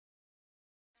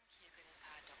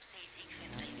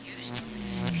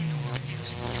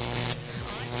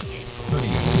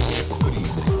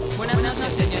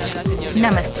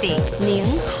Namaste. 您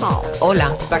好.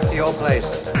 Hola. Back to your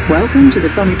place. Welcome to the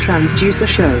Sonic Transducer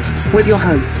Show with your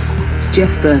host,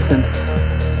 Jeff Burson.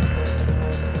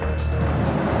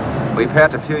 We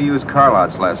passed a few used car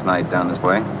lots last night down this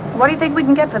way. What do you think we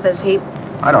can get for this heap?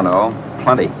 I don't know.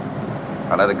 Plenty.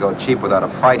 If I let it go cheap without a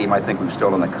fight, he might think we've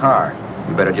stolen the car.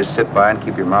 You better just sit by and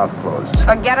keep your mouth closed.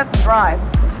 Forget it, drive.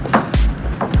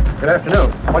 Good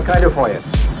afternoon. What can I do for you?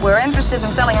 We're interested in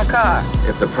selling a car.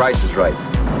 If the price is right.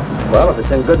 Well, if it's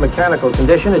in good mechanical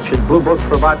condition, it should blue book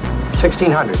for about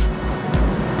 $1,600.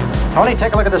 Tony,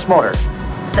 take a look at this motor.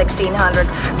 1,600.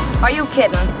 Are you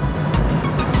kidding?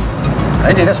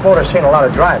 Maybe this motor's seen a lot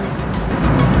of driving.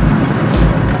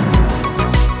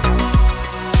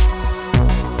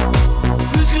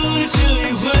 Who's gonna tell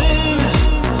you when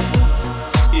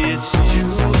it's too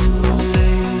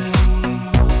late?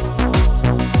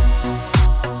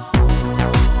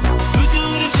 Who's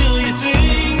gonna tell you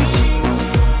things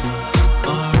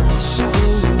aren't so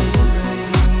right?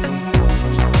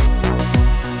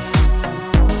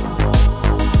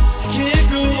 You can't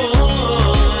go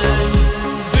on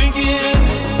thinking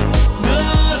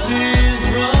nothing's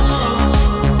wrong.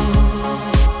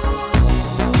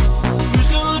 Who's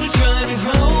gonna drive you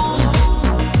home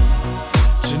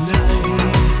tonight?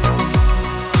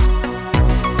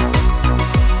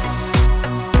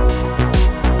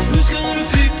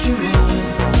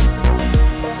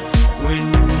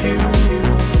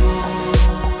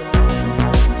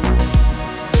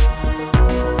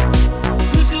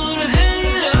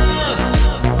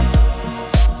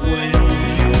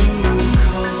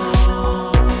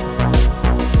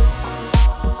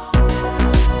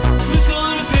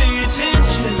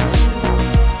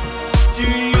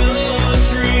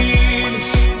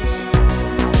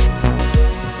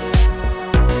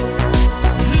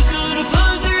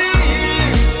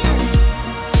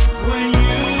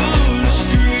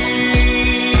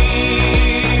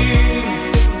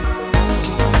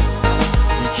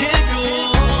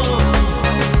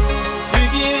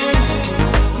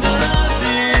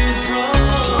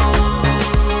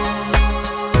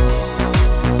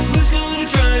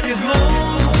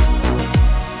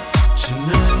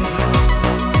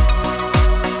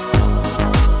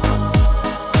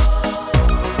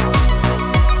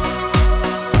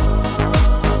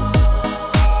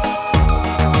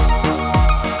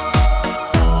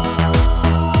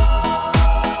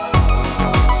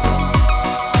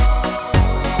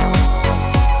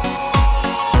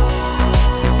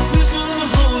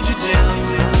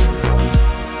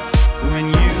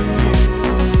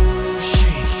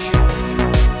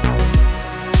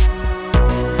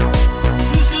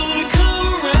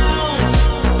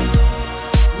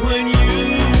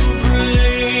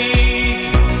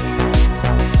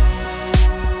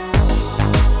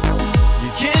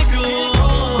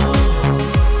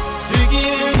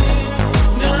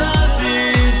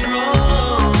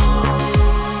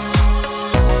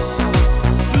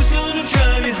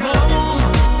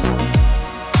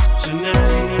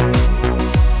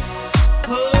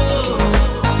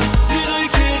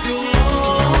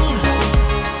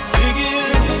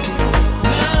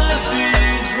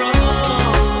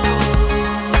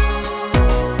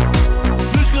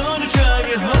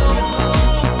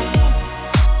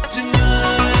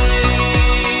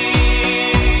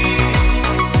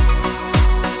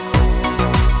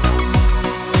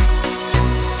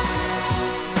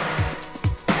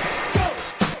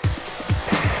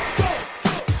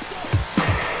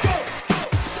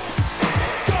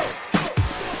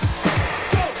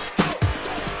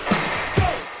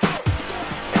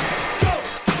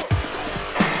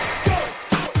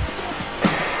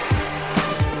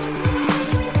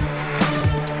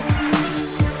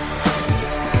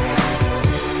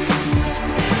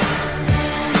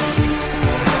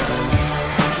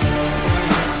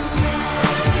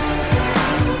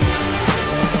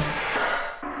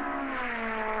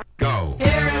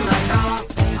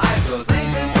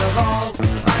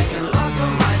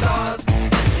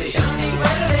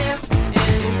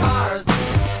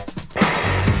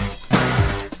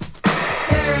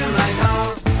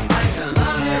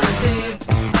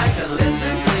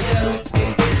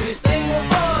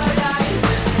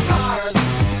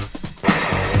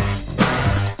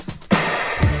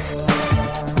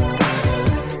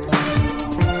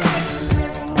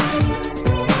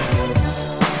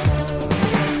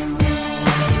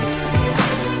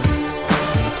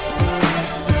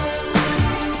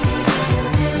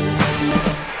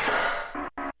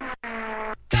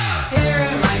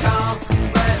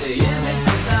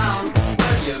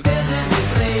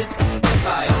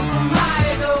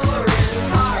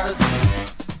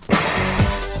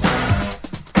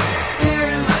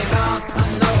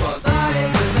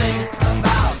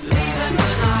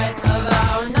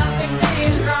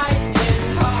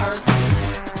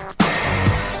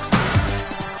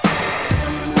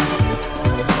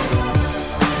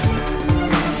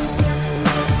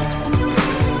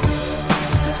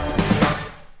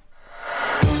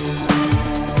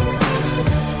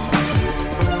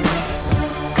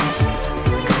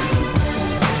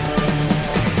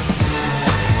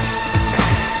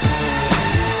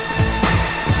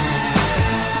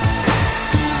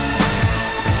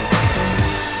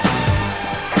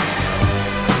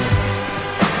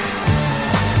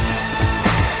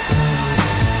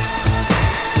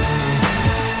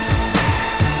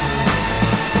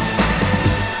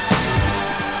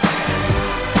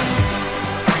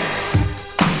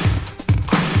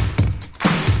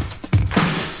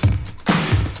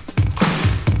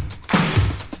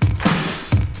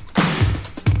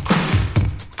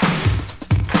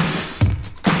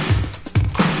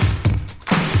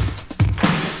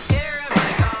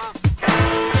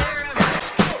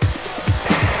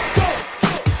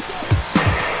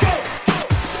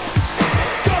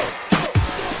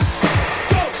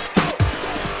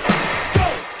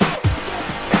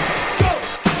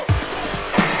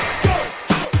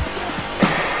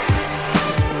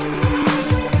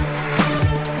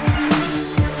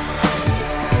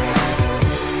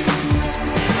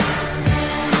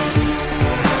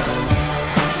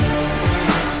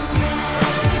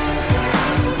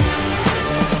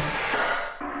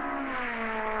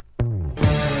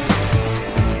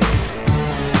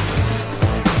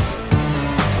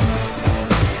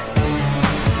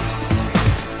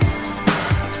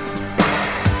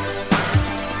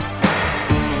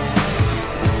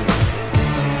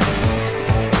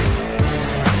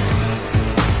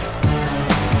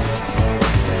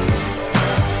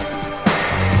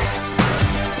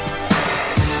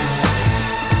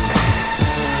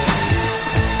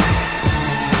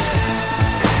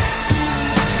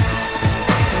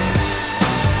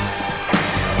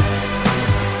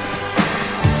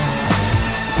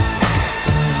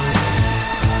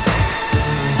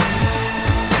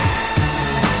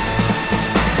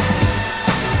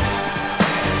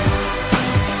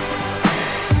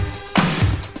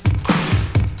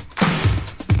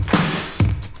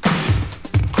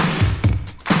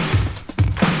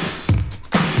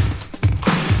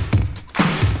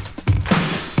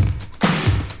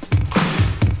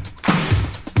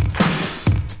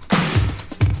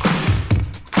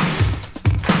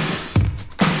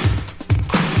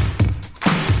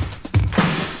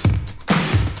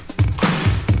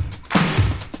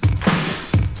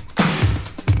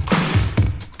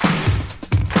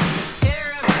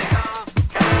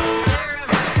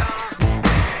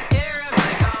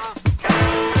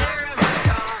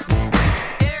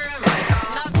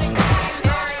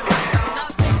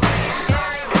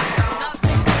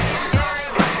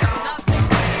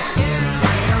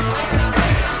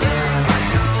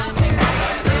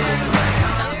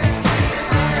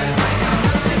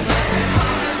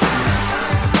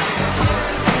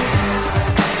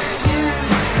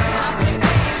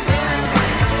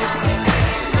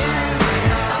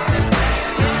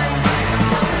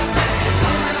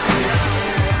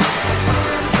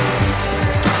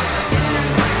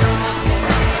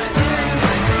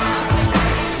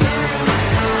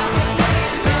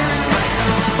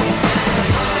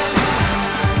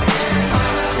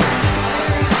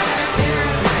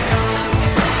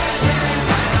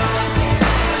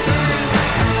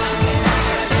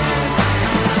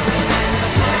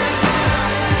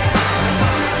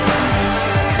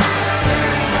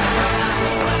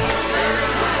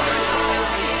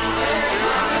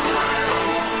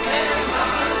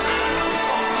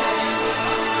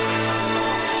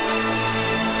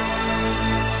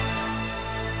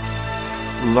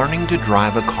 Learning to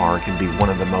drive a car can be one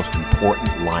of the most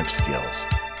important life skills.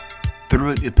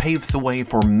 Through it, it paves the way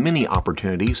for many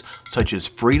opportunities such as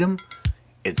freedom.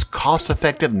 It's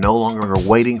cost-effective, no longer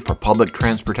waiting for public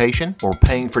transportation or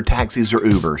paying for taxis or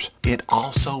Ubers. It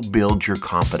also builds your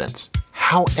confidence.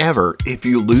 However, if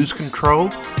you lose control,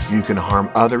 you can harm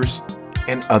others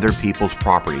and other people's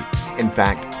property. In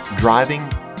fact, driving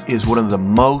is one of the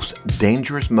most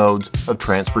dangerous modes of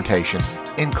transportation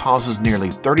and causes nearly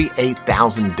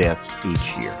 38,000 deaths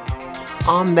each year.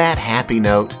 On that happy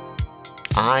note,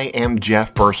 I am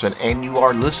Jeff Burson, and you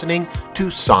are listening to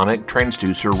Sonic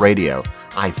Transducer Radio.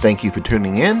 I thank you for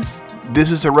tuning in.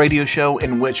 This is a radio show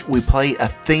in which we play a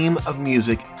theme of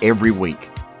music every week.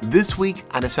 This week,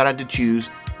 I decided to choose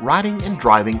riding and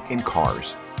driving in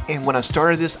cars. And when I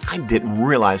started this, I didn't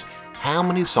realize how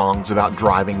many songs about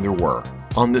driving there were.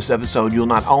 On this episode, you'll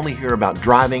not only hear about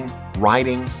driving,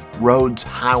 riding, roads,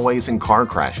 highways, and car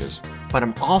crashes, but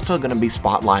I'm also going to be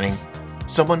spotlighting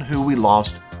someone who we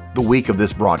lost the week of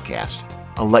this broadcast.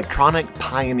 Electronic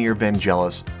pioneer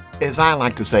Vangelis, as I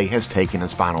like to say, has taken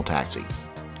his final taxi.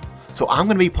 So I'm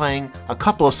going to be playing a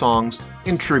couple of songs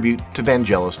in tribute to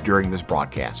Vangelis during this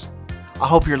broadcast. I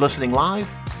hope you're listening live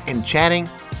and chatting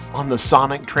on the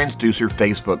Sonic Transducer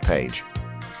Facebook page.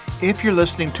 If you're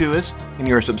listening to us and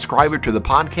you're a subscriber to the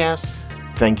podcast,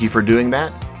 thank you for doing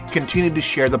that. Continue to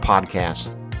share the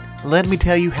podcast. Let me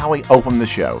tell you how we opened the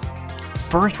show.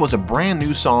 First was a brand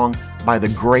new song by The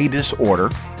Grey Disorder.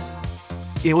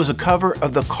 It was a cover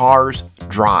of The Cars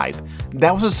Drive.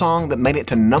 That was a song that made it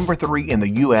to number 3 in the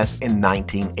US in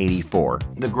 1984.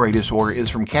 The Grey Disorder is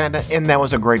from Canada, and that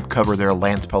was a great cover there,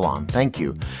 Lance Pallon. Thank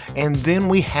you. And then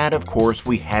we had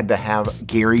to have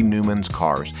Gary Numan's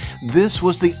Cars. This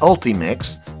was the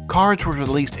Ultimix. Cars was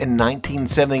released in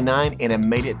 1979, and it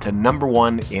made it to number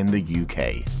 1 in the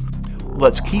UK.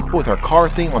 Let's keep with our car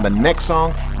theme on the next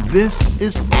song. This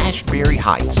is Ashbury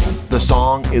Heights. The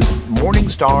song is Morning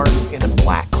Star in a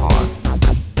Black Car.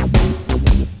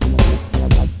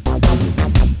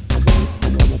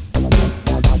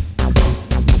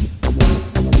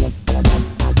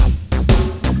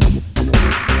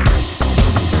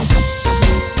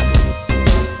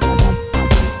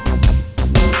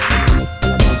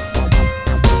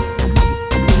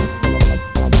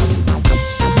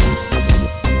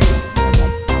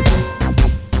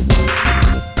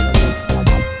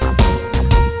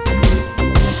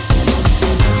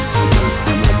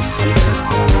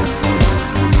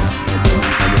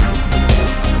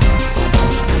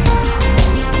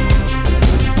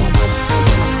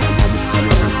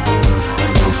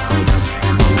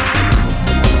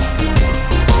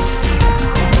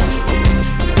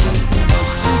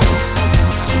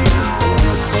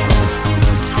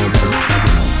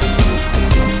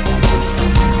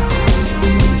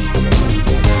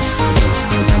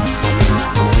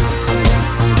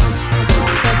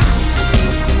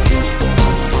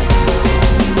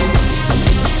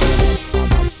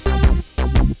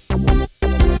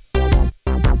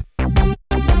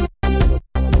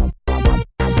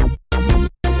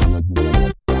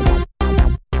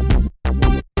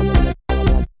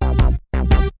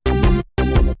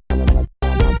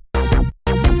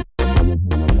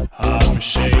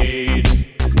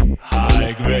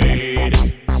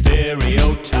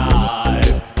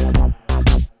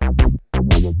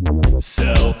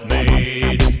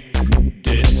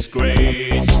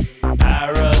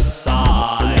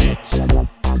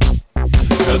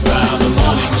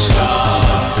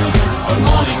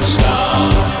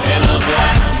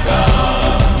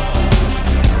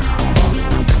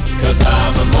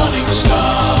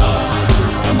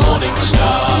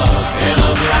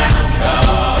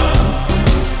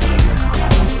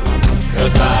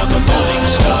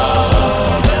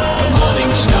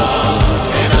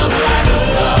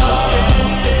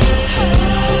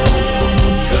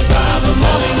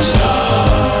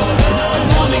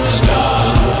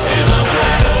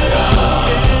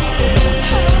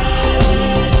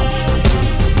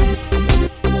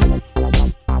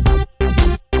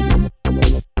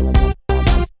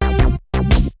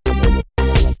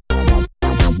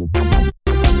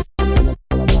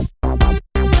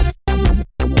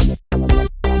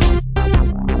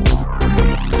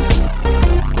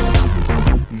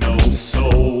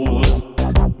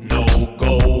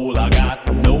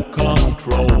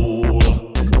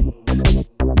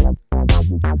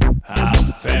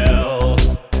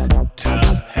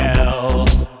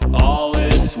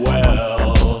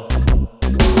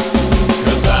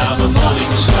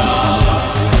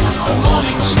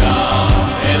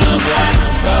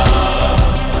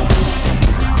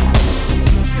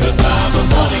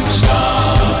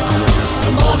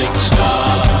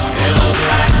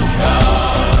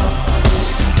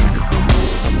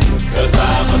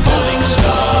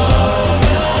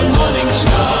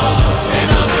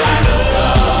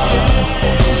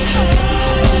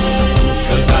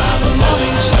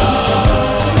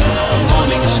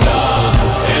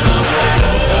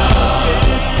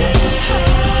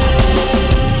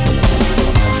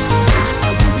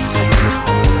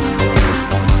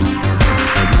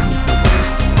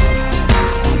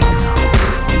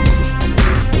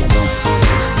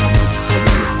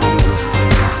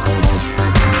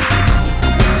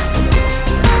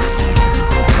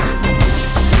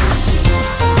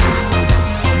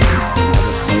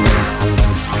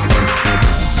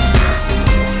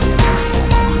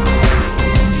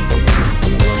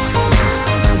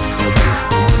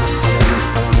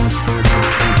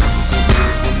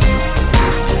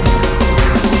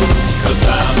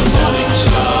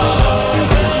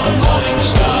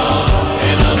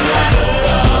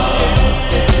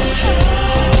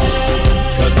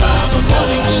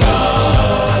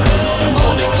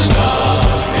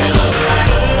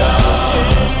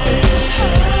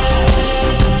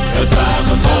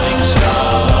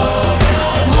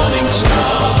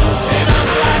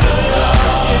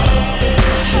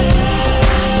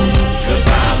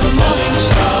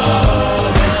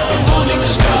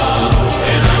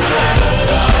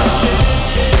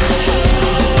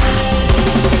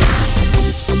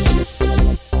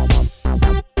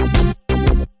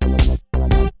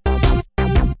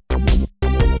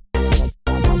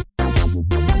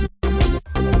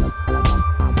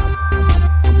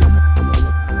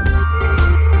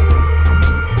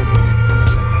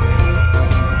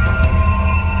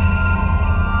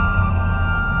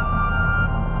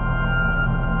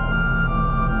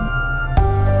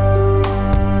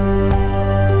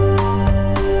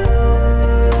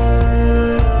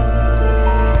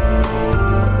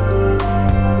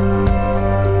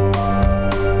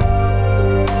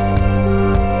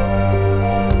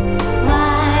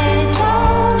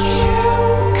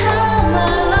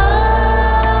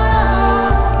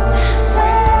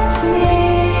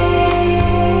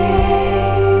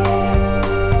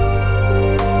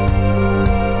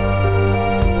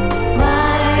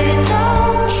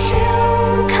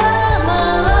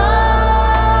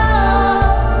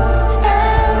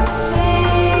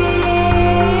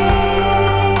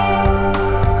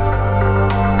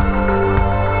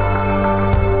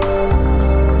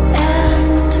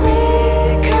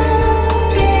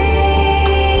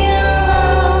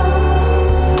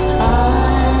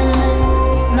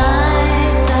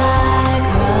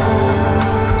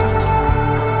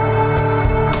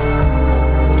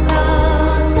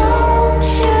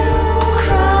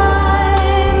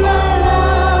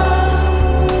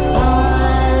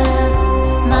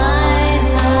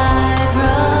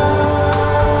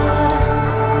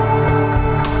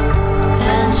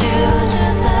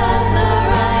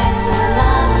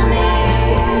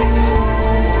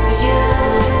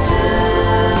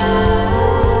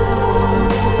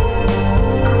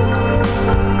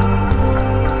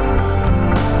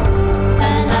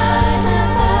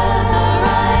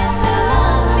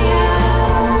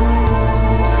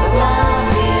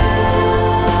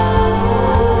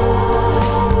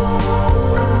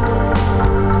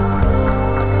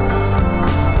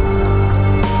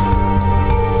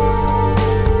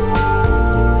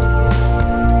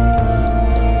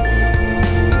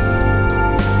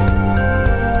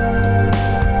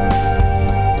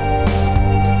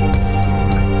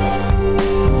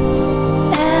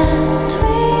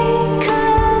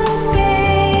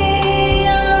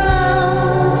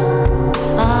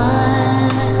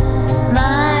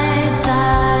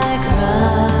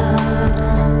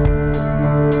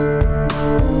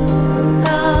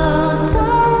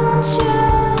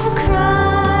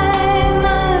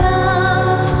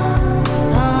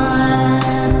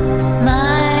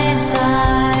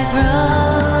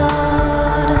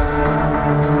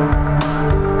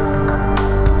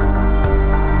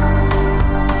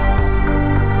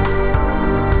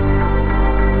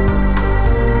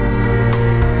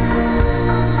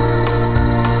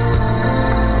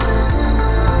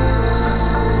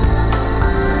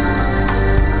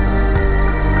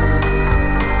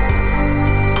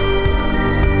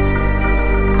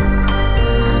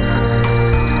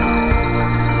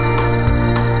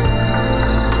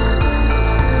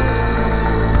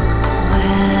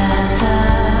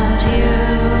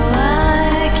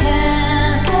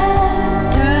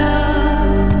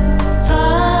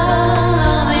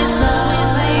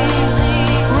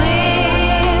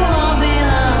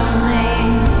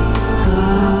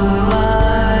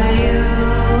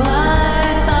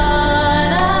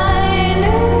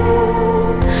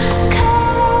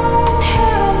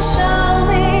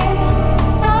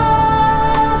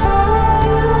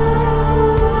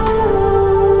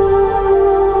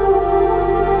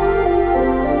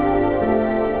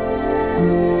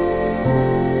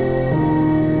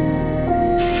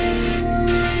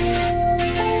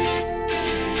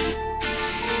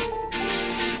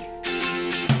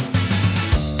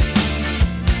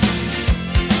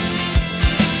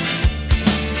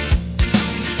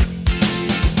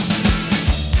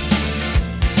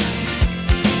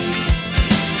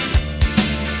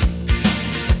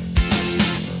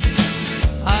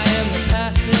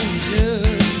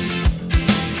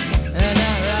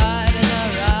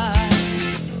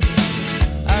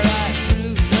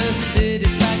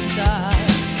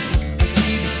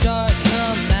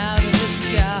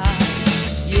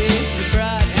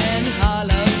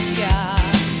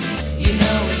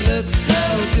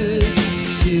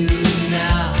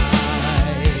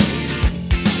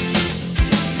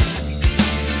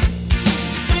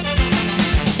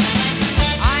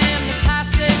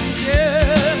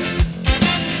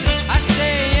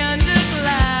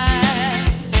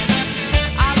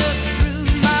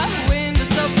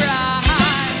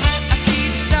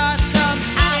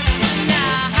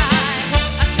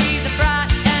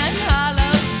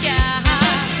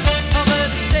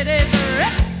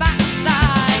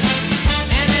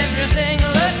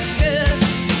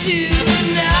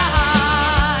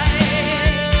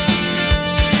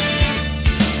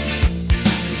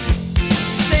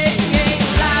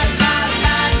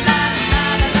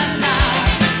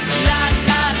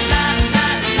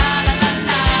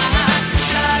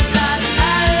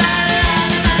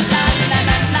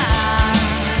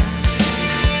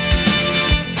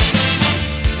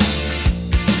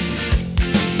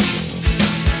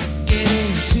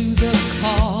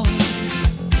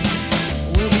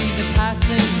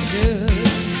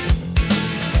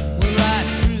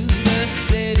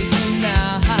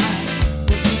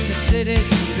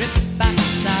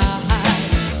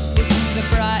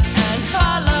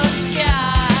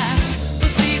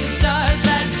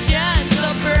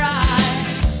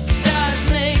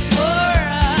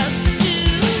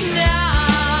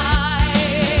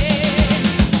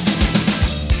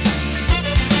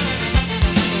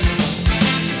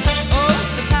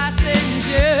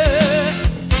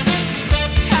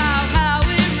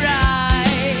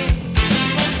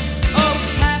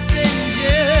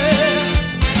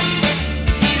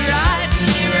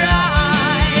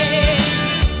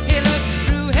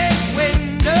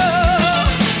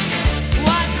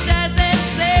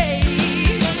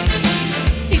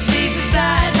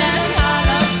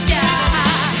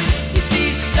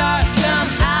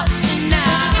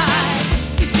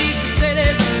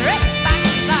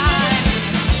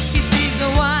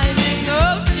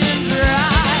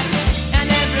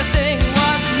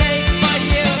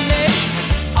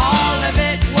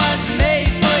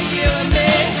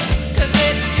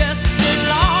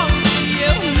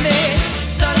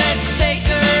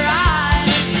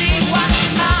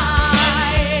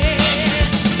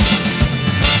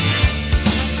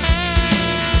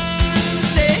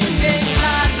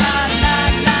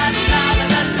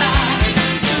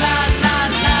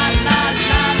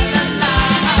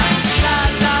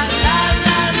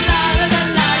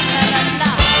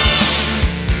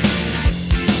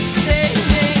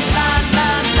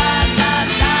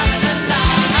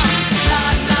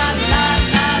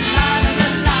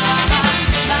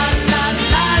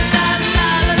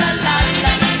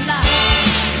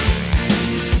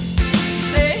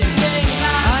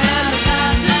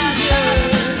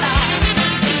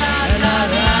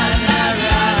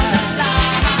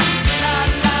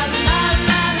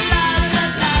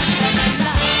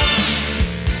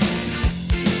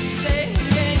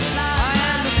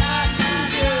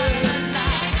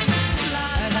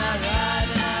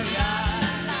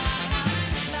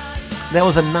 That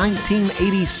was a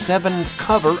 1987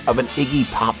 cover of an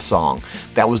Iggy Pop song.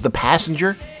 That was The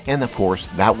Passenger, and of course,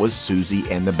 that was Susie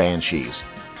and the Banshees.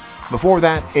 Before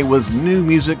that, it was new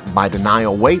music by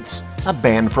Denial Waits, a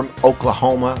band from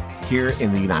Oklahoma here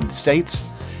in the United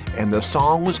States, and the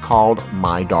song was called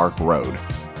My Dark Road.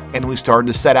 And we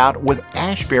started to set out with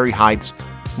Ashbury Heights,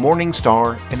 Morning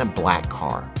Star in a Black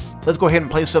Car. Let's go ahead and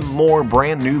play some more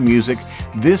brand new music.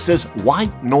 This is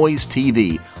White Noise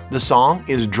TV. The song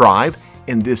is Drive,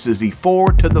 and this is the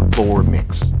 4 to the Floor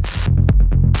mix.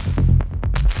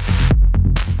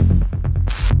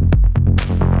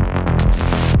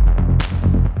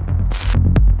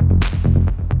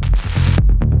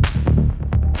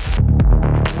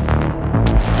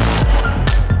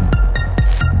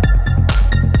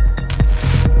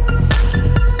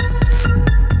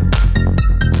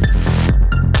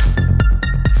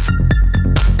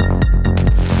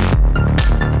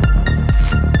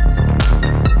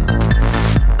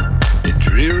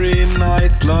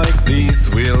 Like these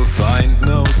we'll find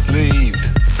no sleep.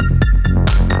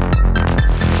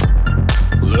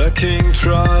 Lurking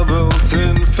troubles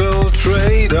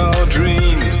infiltrate our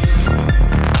dreams.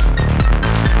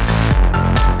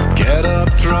 Get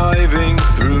up driving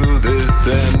through this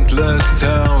endless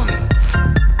town.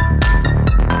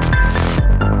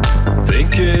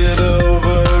 Think it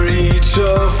over, each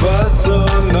of us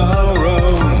on our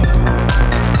own.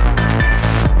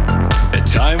 A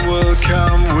time will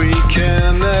come we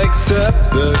can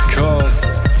accept the cost.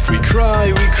 We cry,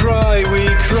 we cry, we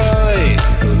cry.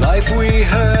 The life we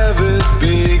have is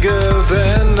bigger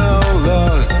than our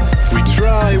loss. We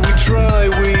try, we try,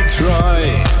 we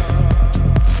try.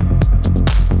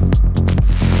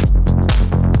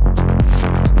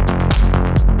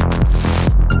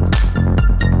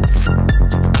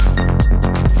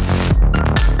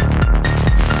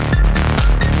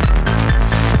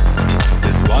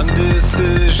 There's one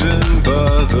decision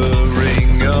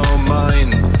bothering our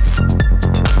minds,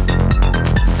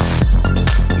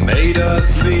 made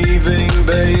us leaving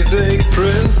basic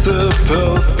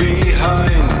principles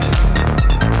behind.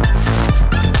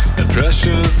 A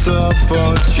precious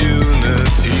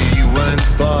opportunity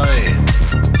went by.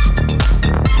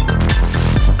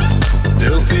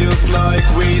 Still feels like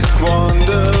we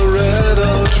squandered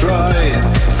our tries.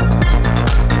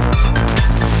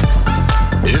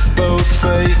 If both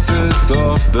faces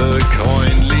of the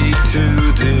coin lead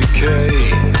to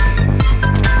decay,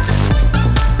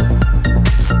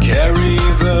 carry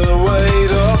the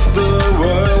weight of the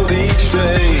world each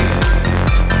day.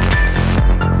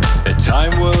 A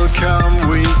time will come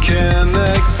we can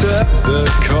accept the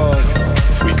cost.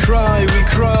 We cry, we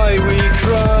cry, we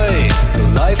cry. The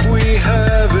life we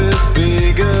have is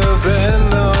bigger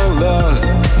than our loss.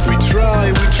 We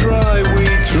try, we try, we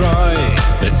try.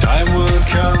 A time will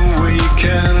come we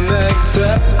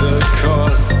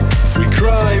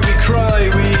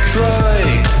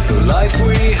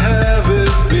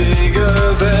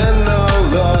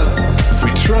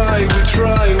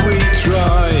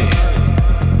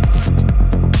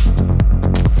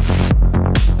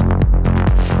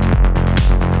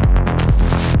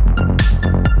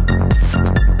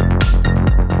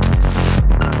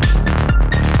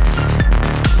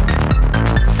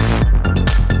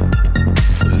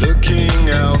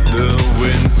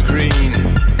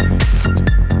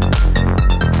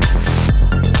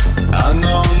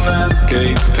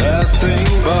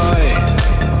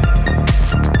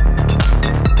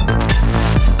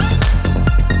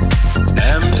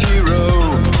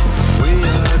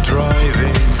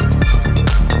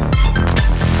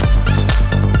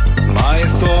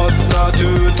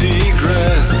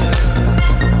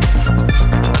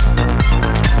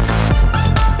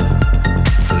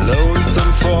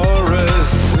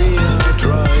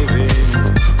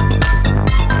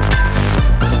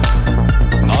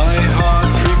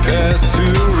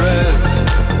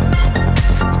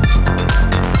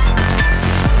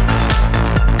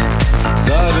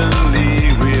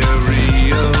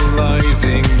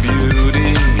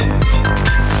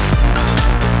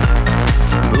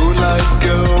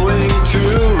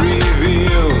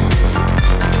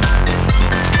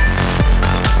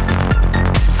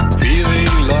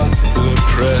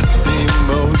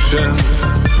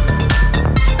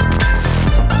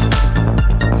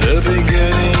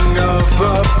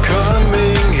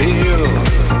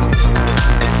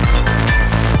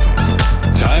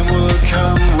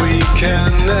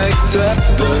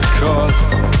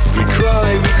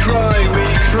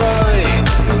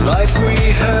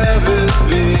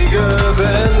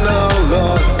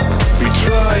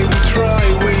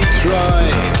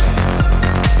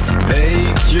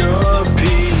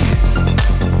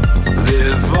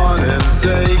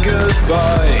say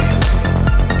goodbye.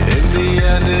 In the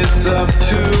end it's up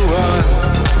to us,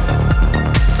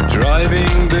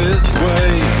 driving this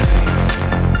way.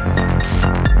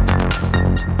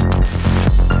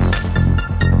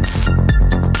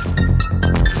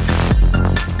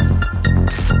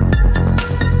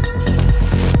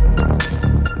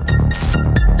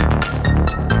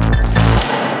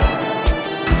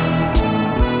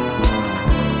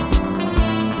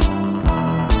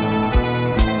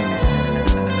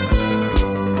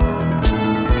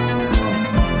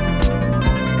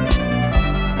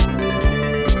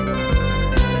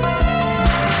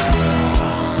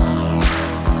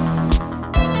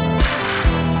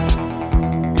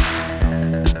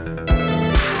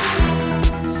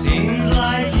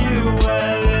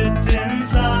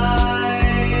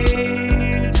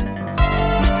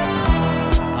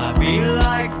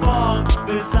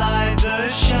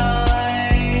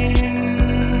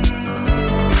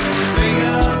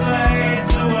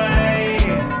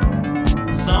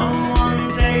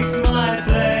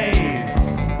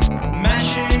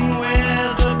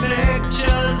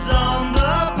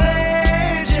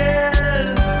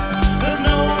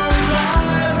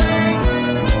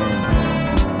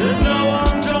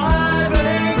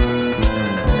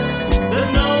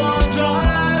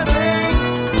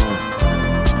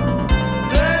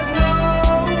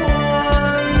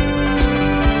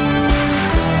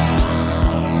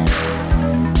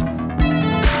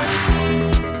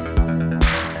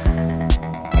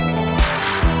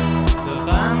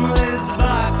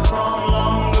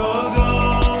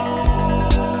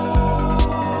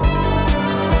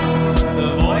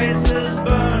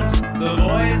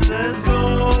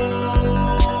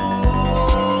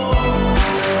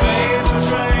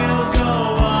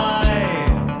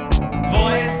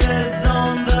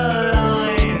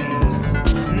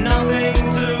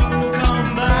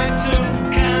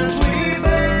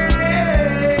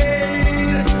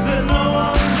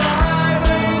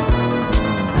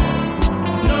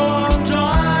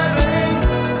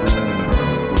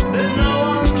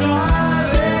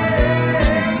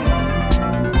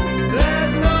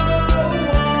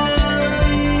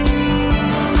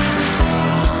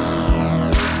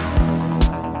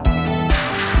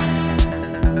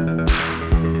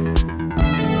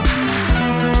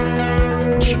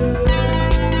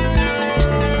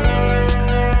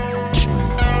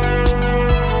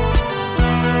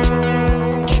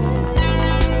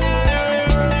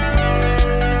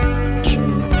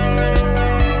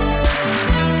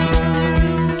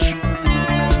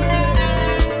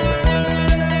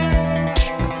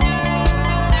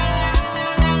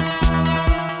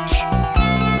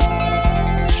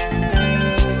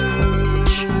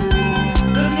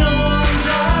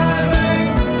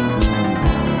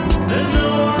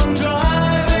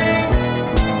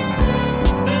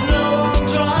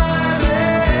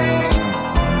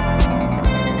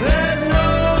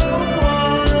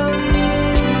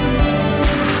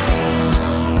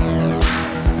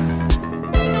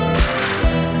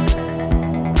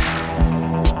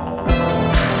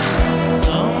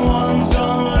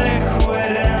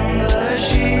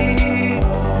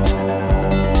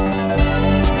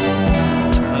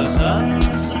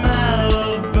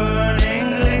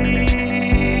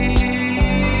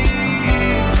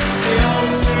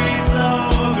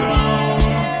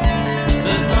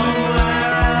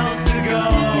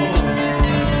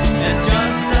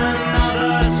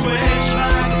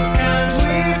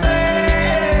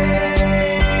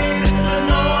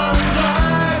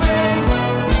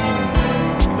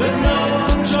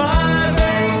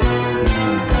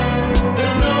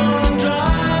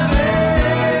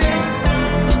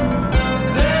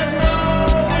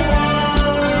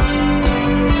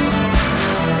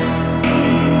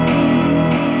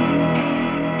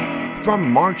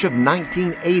 From March of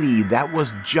 1980, that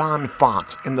was John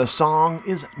Fox, and the song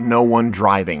is No One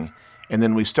Driving. And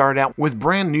then we start out with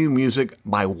brand new music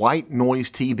by White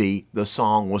Noise TV. The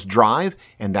song was Drive,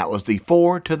 and that was the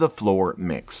 4 to the Floor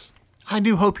mix. I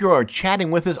do hope you are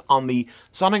chatting with us on the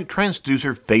Sonic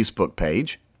Transducer Facebook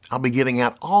page. I'll be giving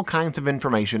out all kinds of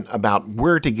information about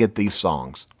where to get these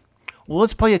songs. Well,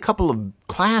 let's play a couple of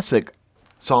classic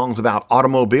songs about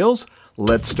automobiles.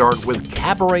 Let's start with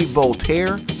Cabaret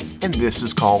Voltaire, and this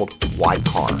is called White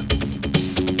Car.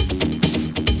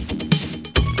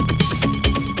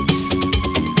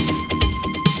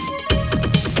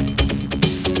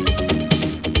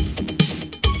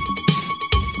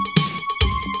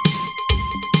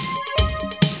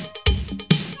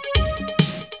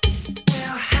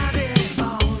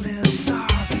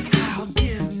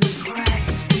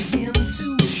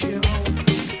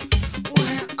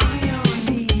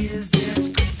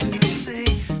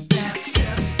 That's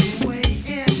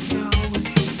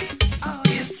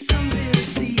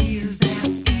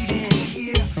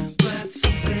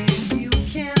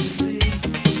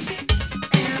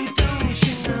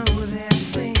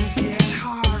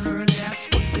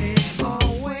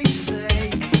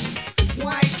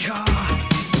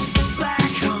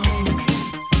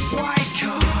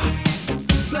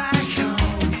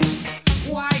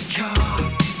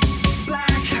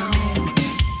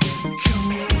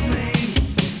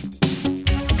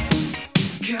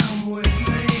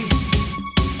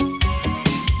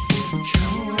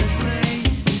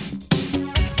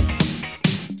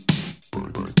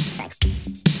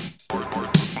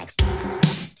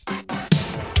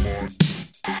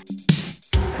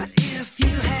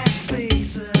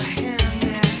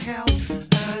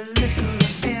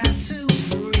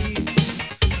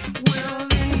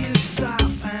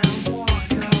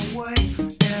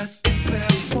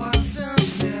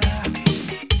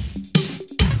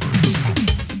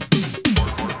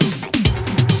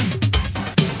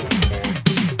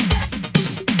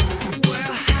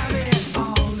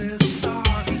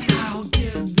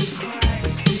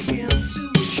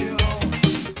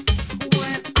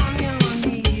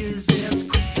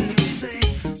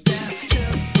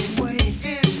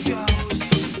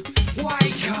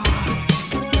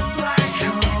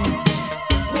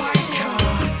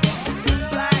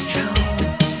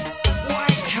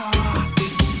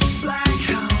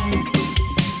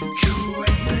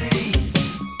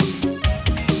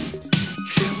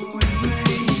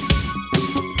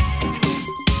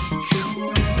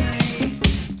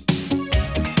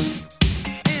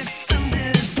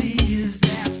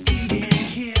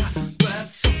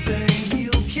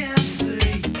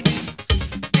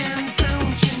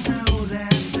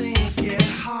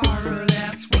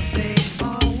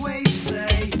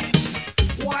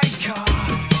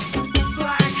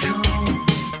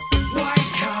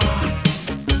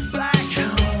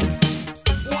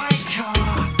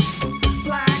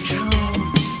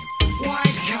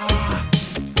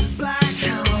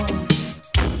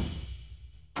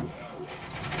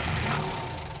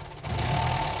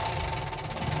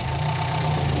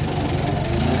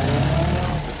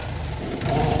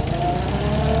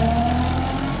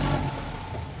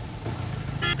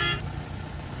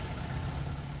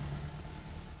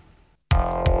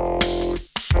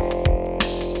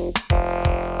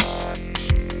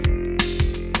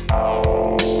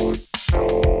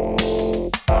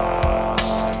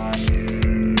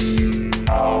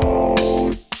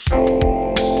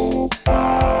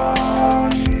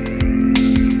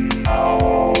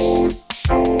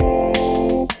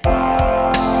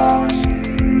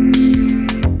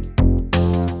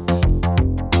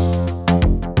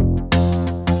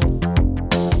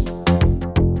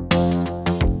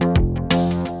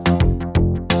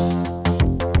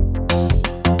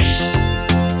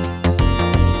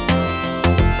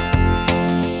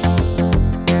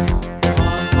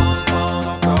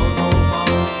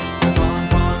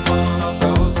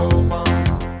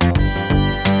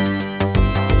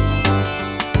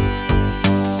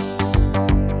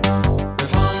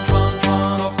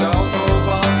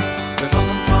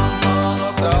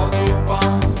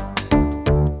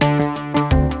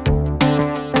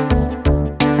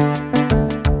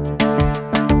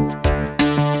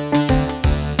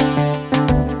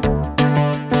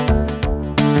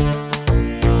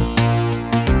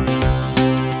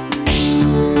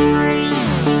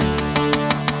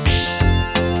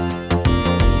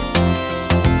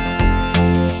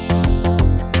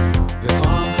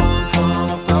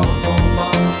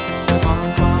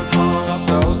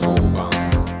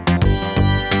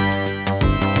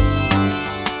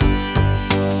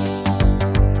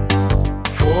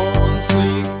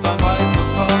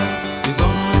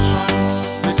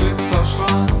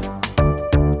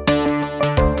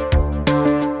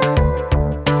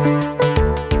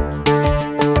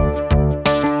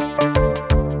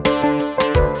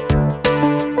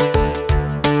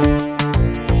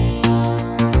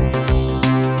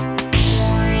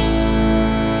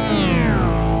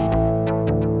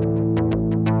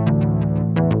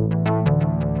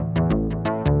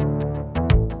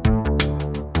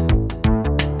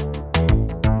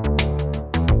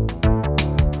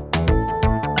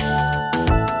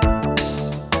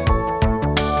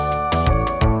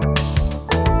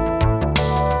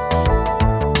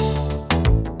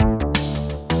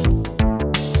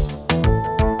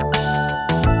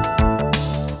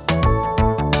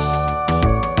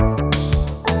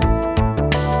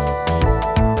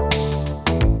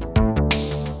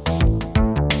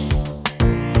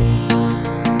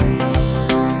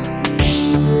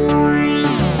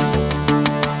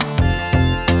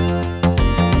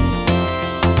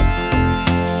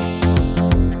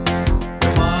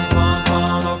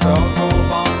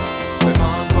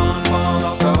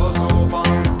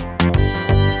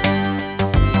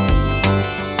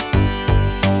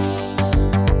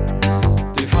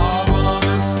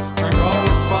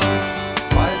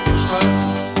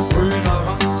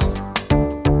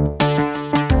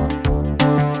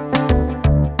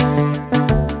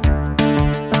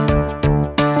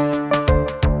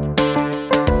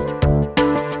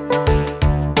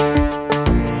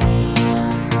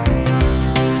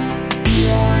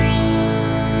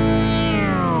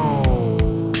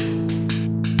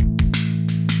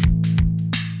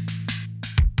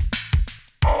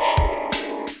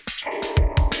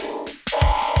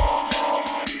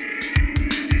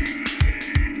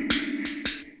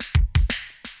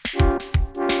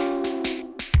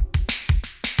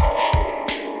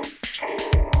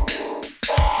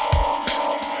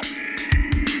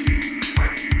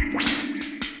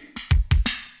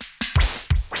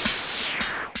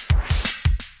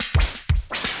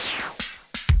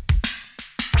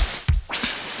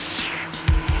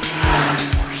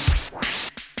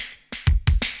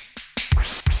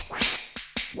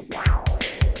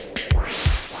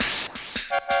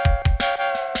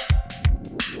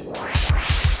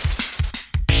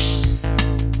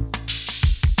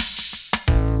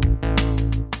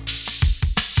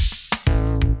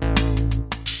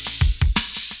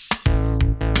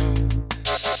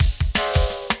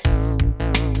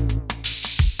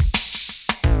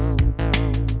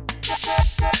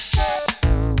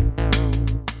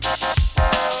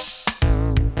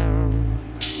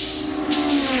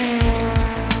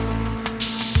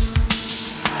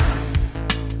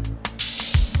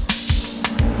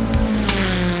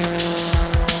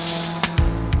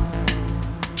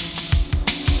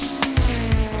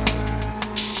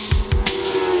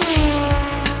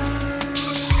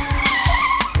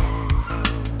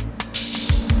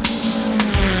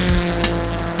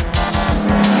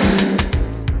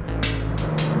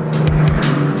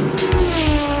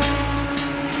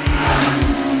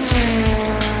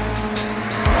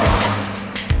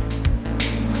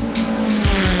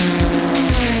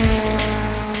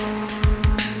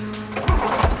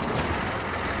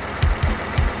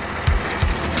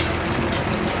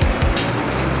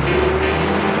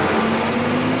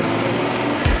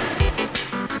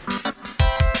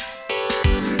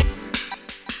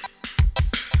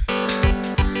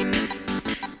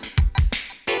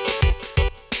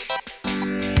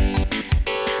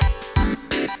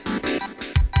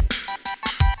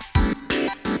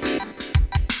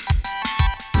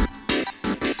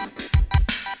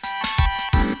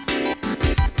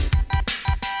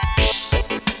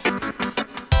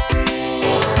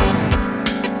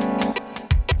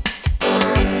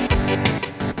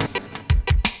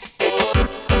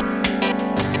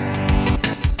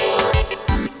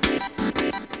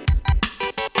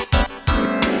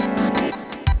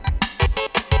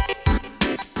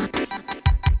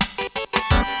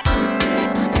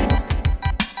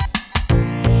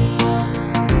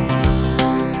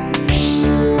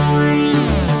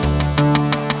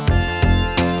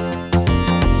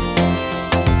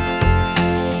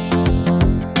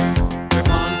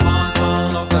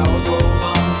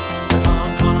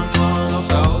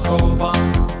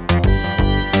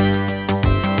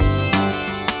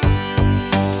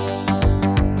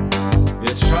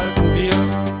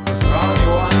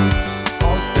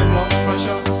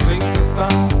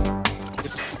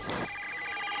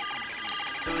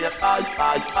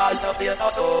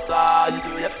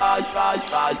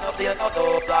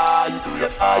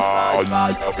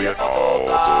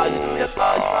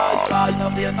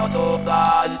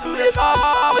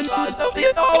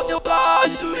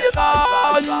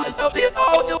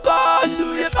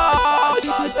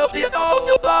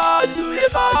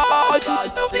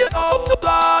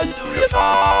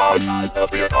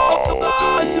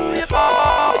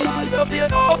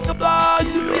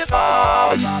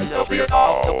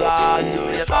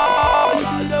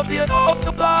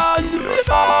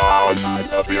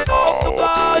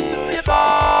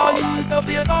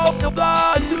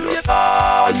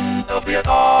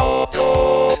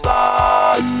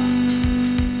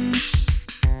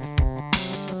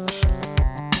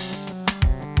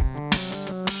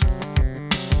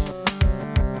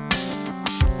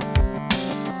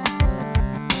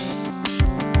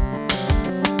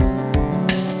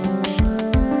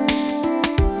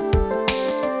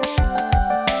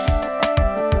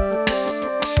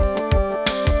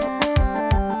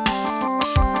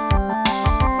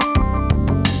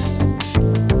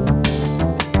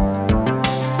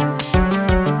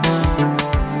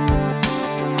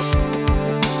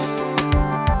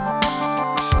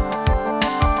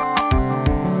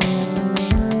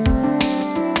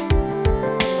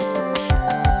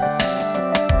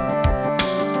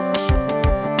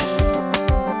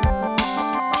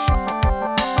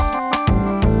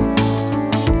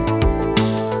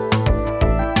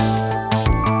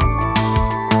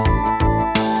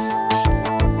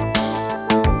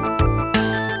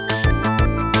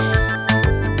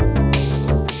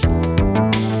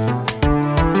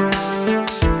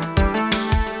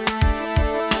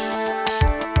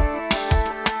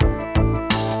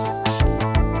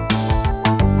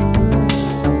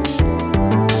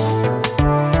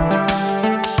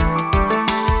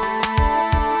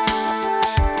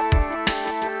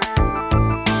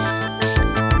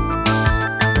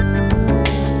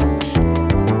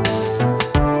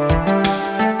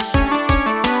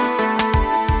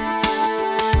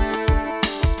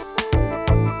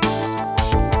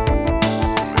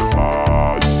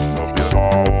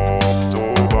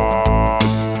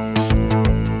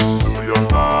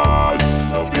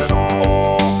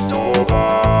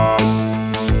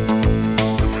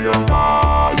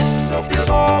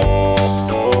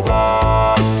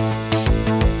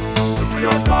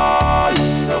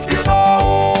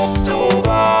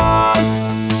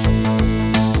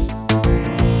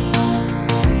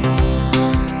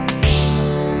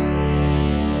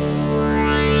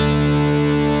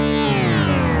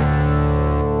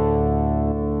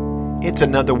It's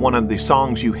another one of the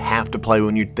songs you have to play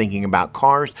when you're thinking about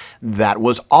cars. That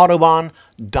was Autobahn,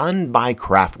 done by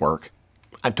Kraftwerk.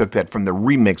 I took that from the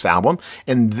remix album,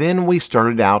 and then we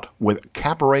started out with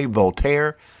Cabaret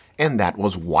Voltaire, and that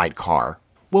was White Car.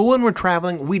 Well, when we're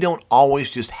traveling, we don't always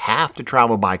just have to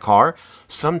travel by car.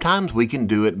 Sometimes we can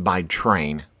do it by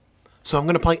train. So I'm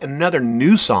going to play another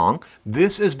new song.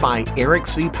 This is by Eric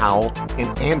C. Powell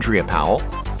and Andrea Powell.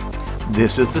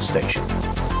 This is The Station.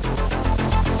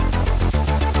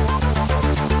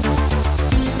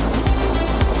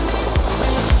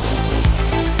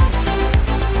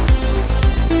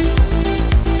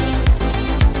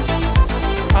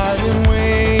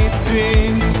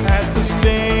 At the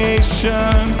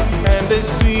station and I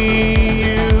see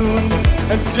you,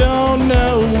 I don't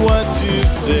know what to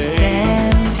say.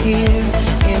 Stand here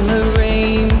in the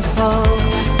rainfall,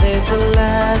 there's the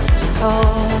last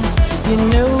call, you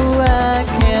know I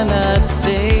cannot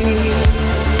stay.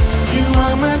 You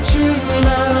are my true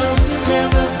love,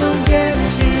 never forget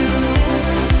you.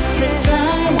 The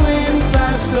time went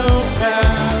by so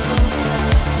fast,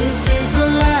 this is the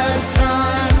last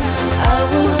time I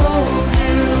will hold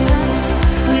you.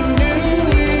 We knew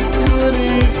it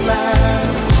couldn't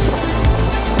last.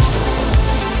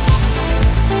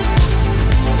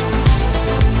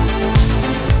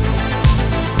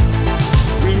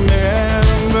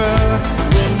 Remember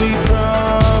when we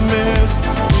promised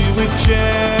we would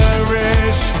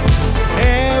cherish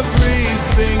every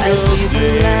single day. I see the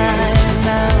light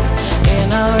now in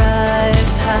our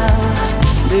eyes, how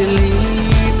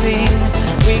believing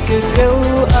we could go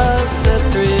our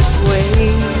separate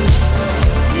ways.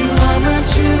 You are my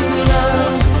true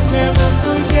love, never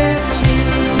forget you.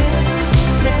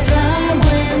 The time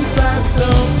went by so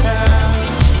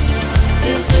fast,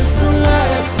 this is the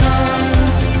last time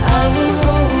I will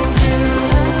hold you.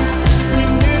 We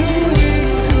knew it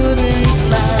couldn't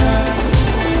last.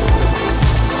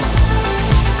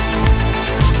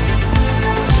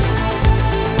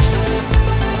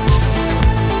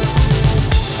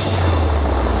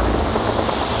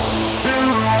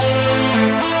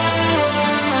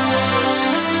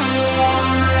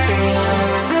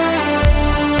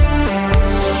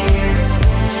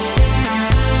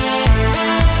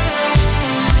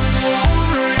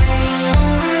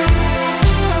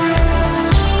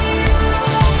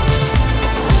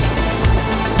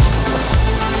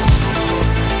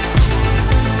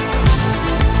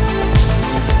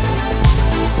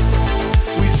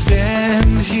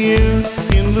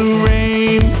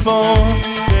 fall.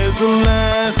 There's a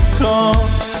last call.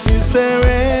 Is there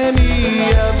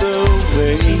any other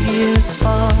way? Tears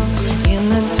fall in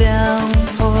the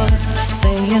downpour,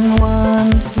 saying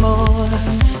once more,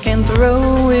 can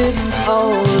throw it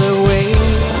all away.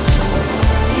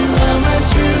 You are my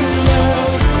true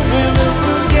love, never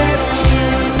forget you.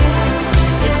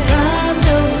 The time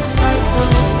goes by so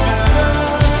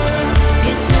fast.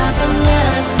 It's not the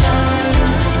last time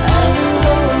I will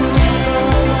hold you.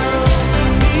 I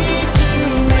need to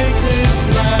make this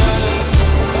last.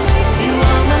 You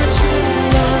are my true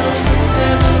love,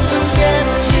 never forget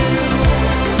you.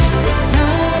 The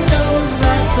time goes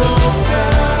by so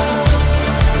fast.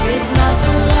 It's not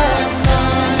the last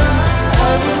time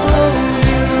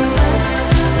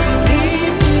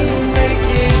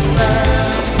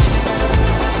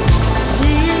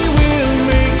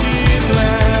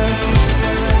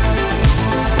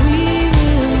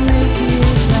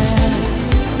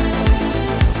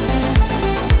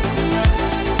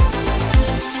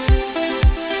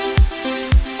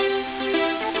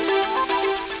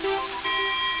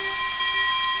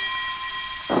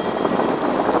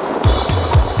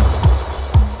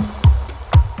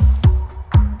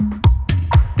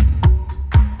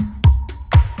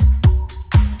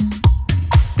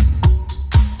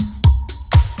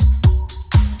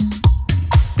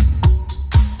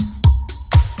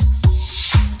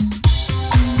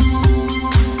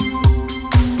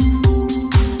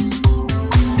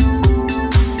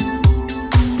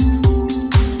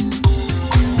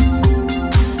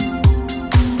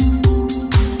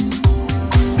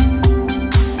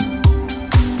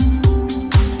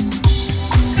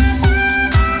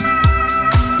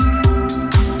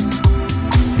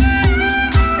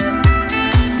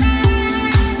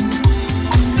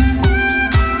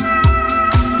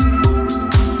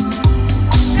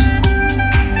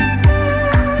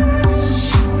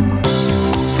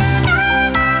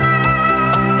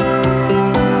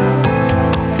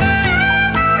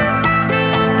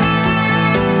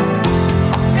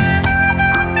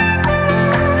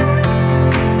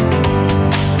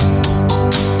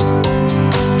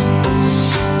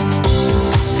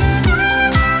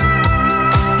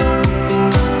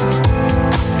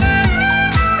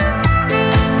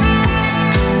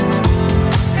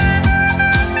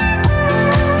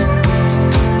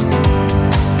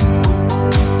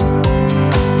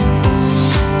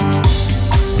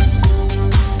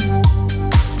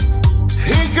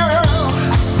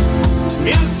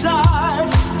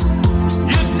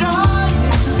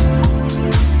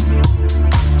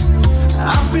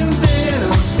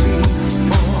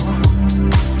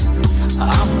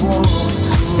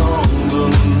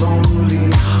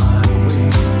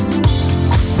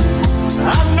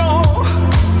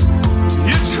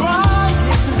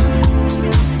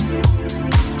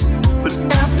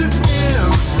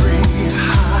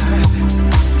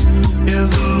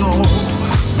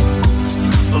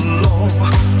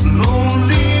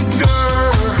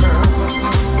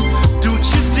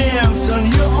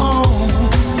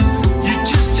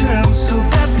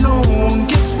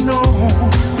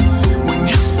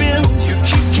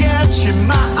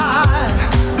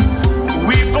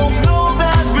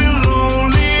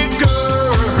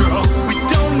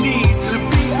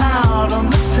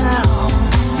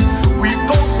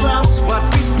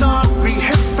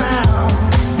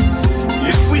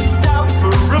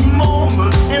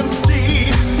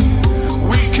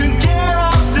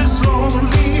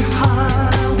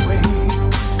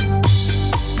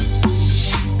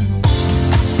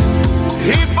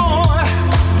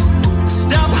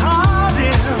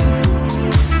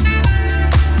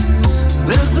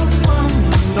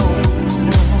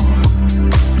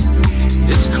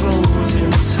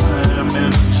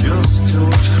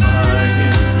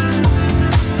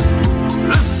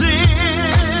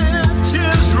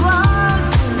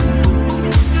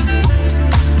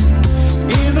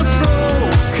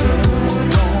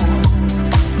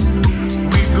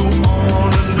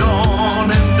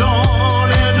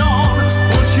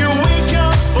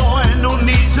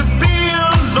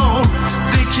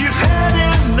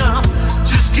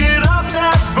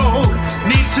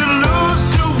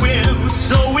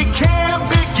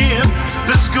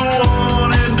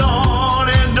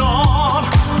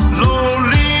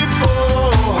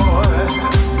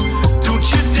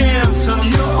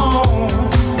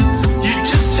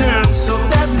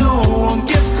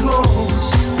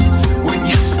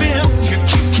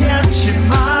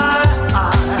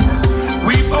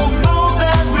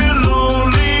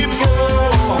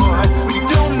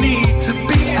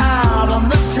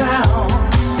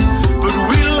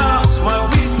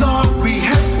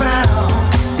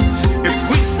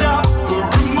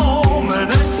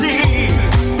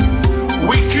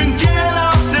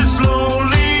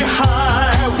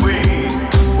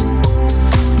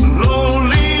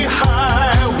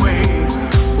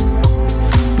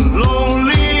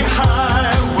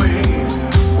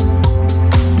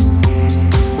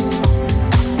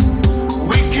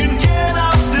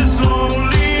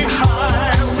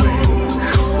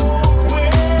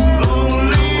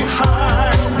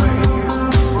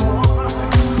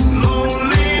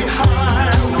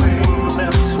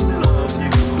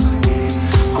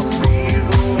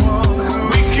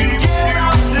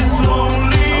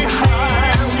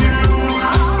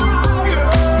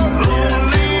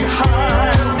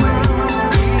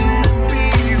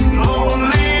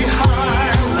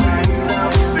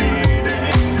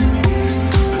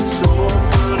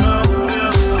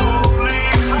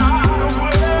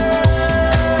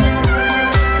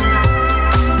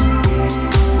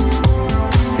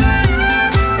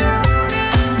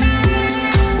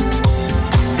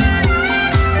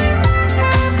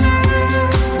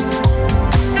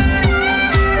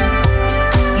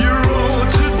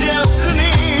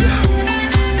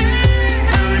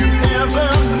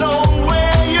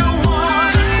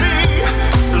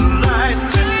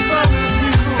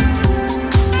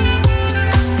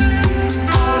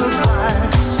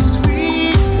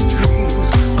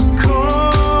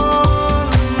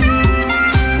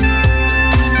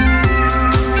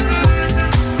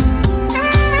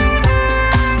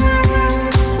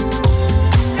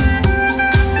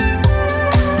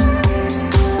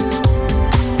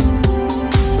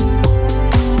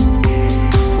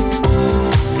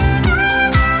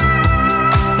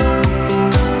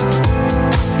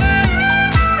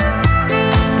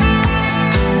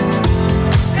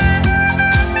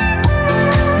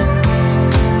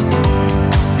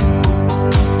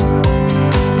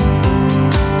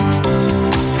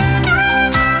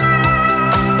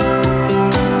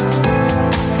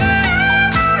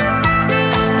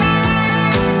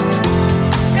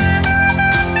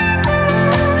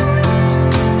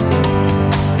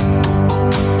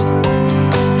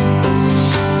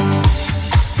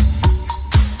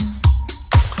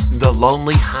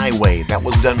Lonely Highway. That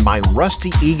was done by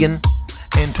Rusty Egan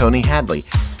and Tony Hadley.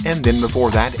 And then before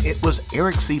that, it was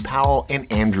Eric C. Powell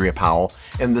and Andrea Powell,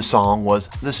 and the song was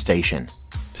The Station.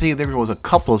 See, there was a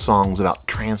couple of songs about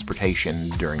transportation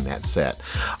during that set.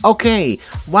 Okay,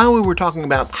 while we were talking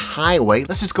about highway,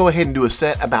 let's just go ahead and do a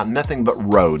set about nothing but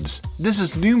roads. This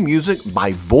is new music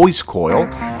by Voice Coil,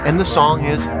 and the song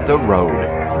is The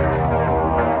Road.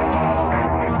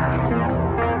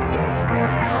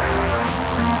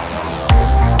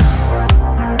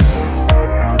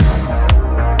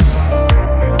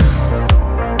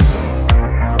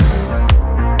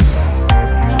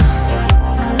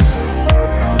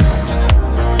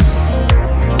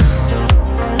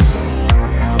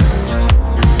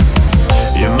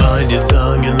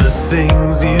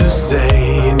 Things you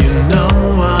say, and you know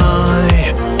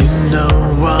why,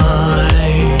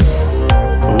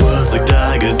 words like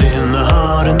daggers in the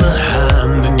heart and the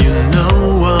hand, and you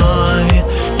know why,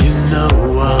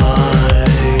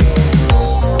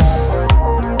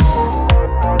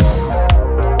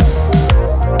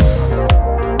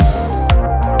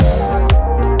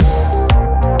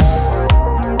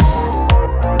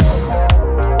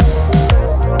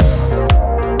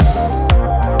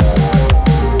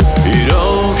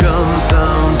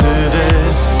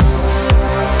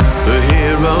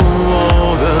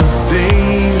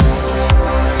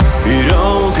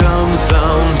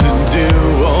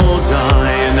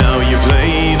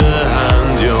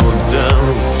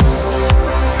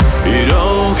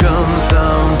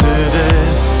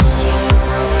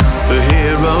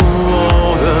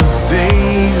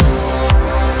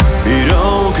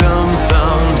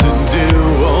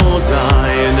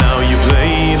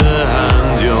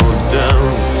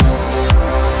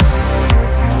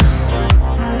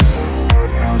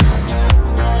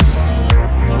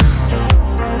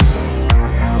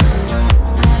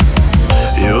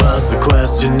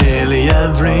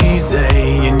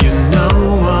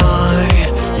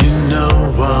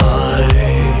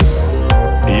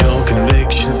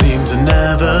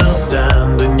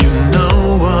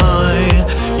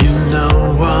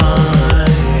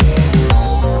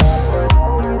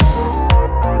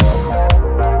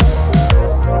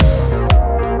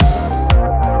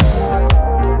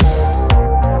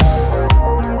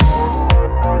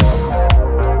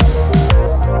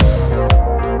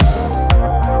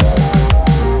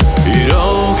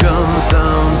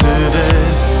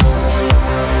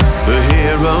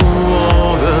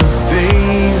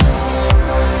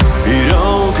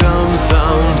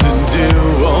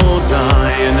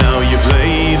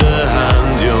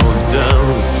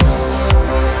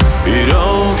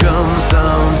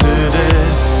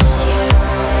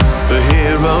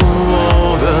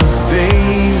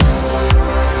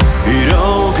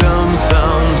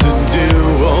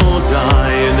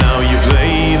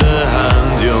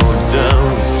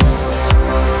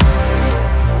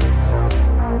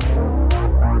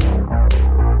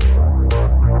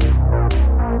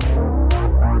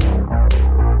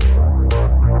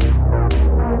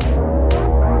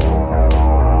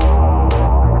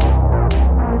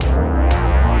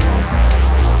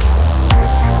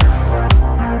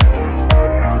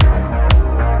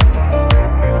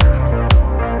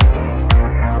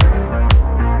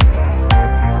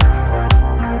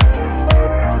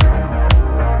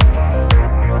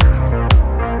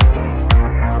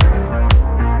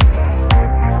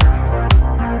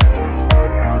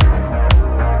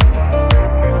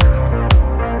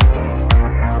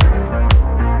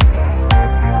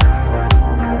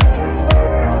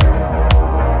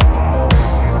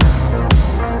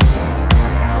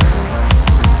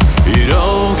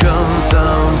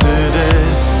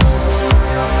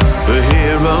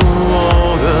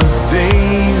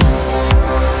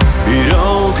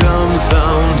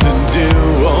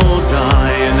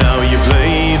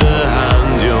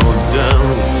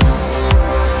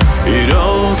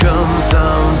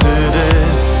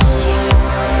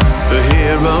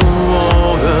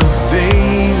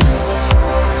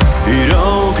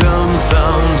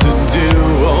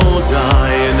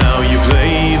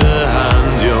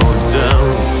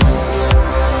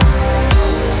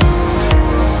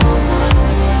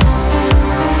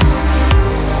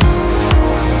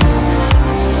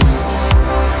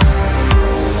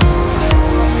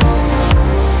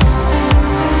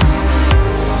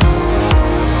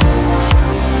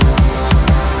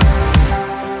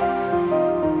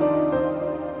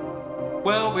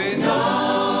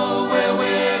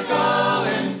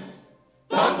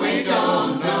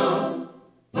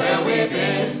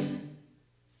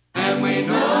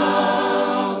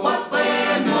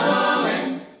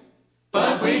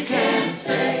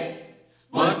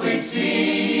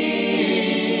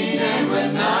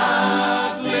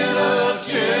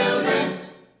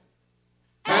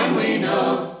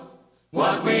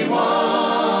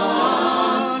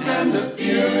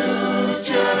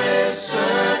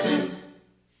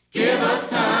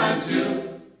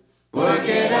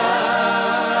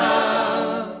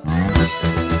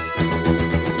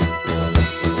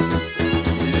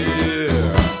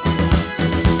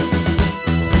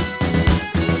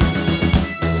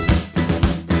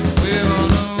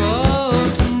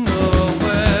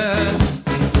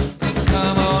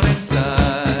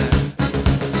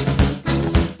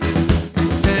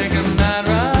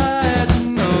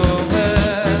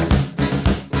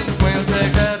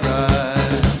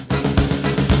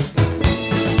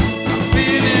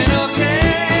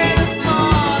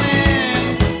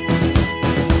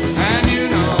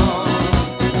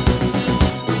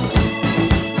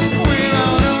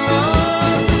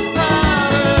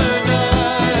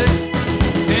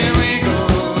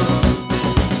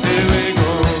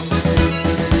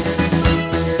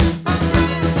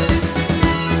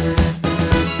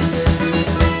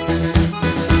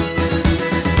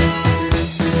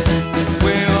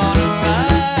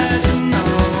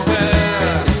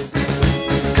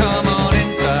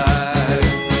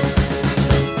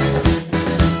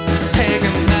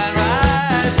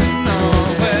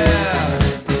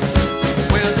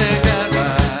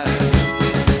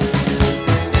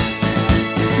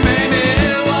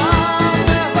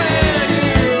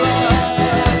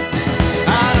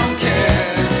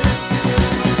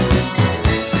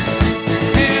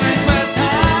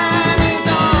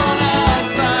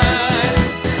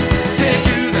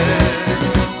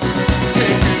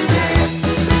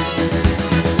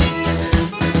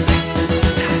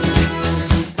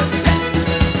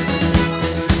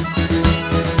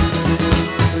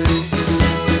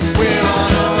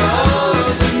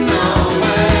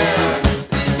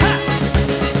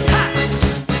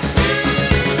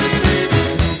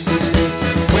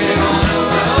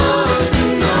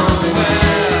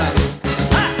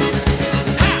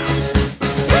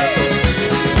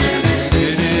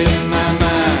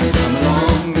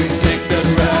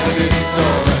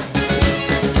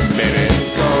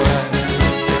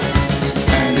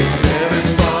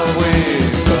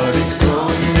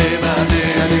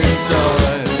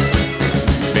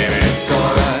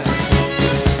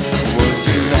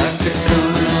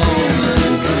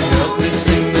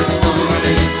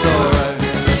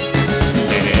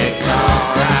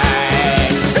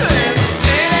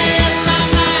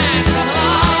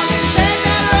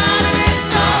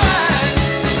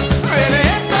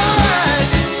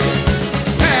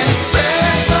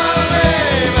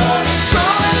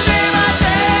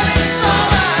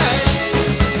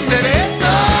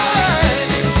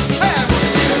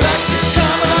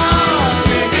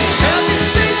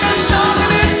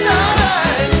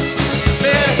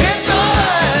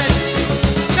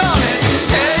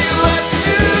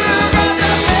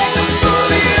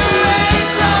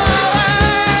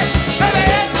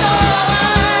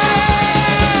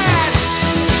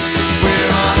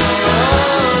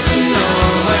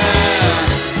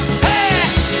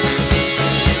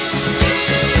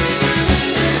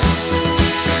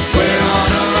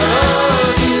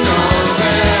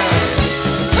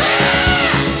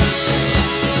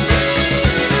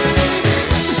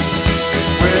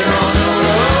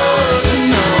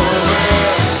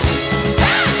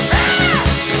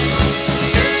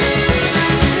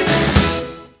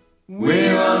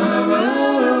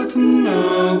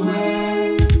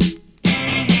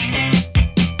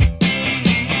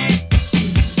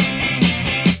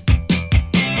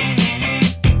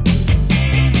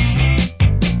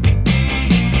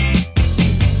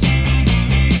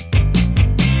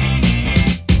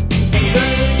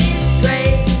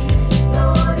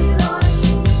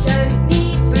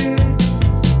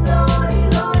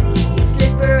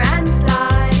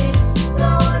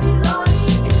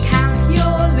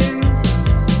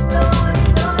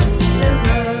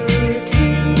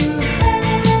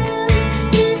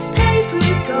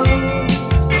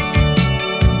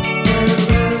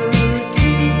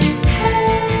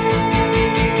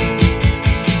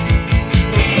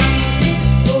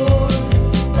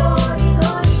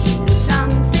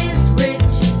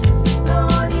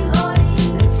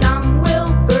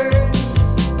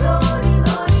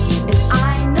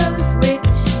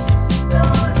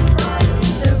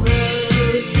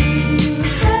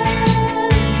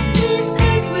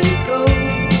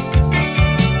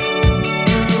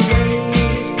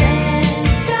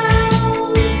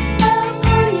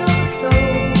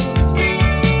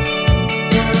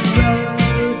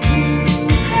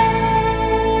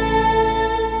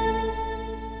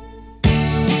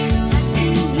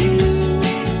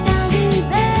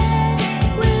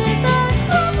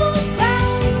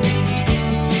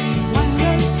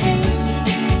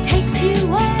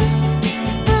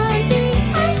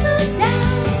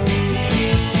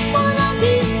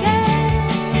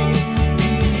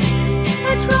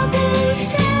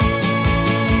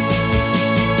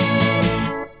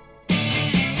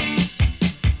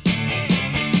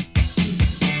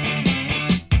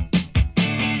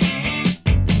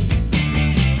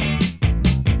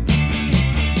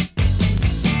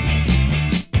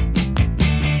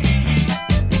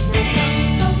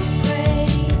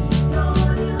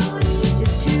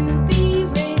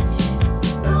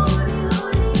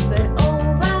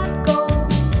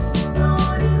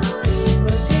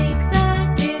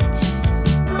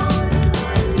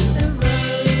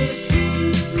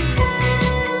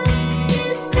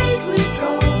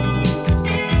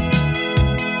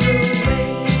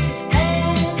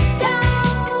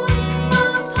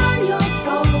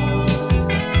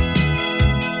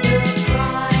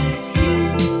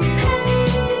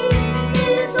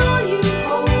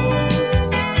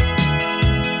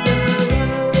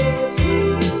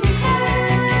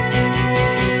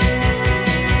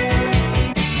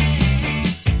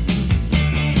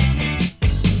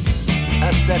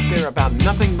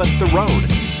 nothing but the road.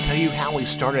 Tell you how he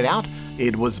started out.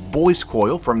 It was Voice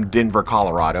Coil from Denver,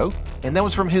 Colorado, and that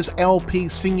was from his LP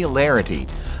Singularity.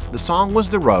 The song was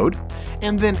The Road,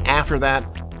 and then after that,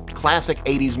 classic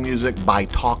 80s music by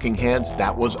Talking Heads,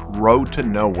 that was Road to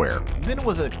Nowhere. Then it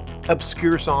was an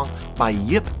obscure song by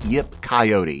Yip Yip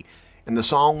Coyote, and the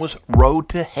song was Road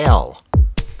to Hell.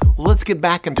 Let's get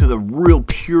back into the real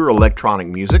pure electronic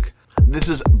music. This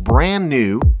is brand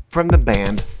new from the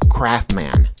band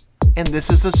Craftman, and this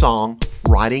is the song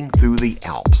Riding Through the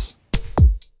Alps.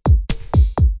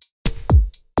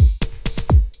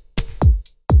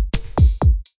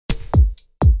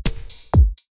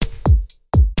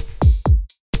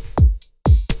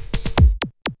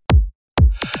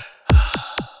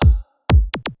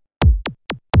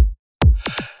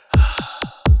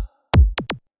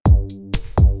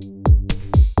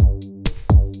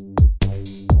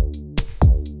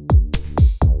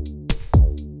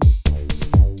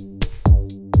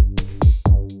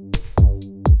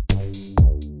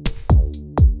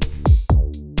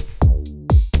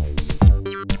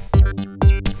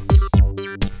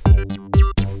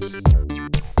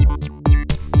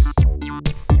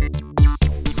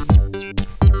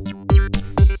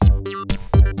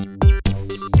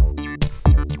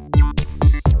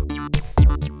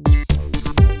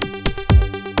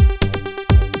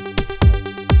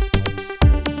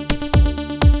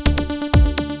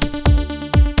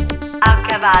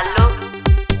 cavallo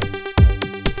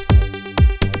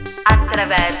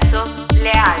attraverso le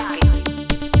Alpi.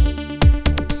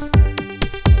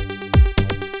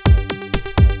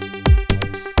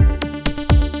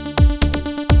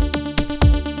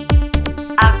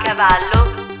 A cavallo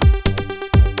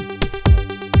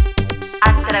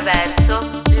attraverso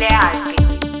le Alpi.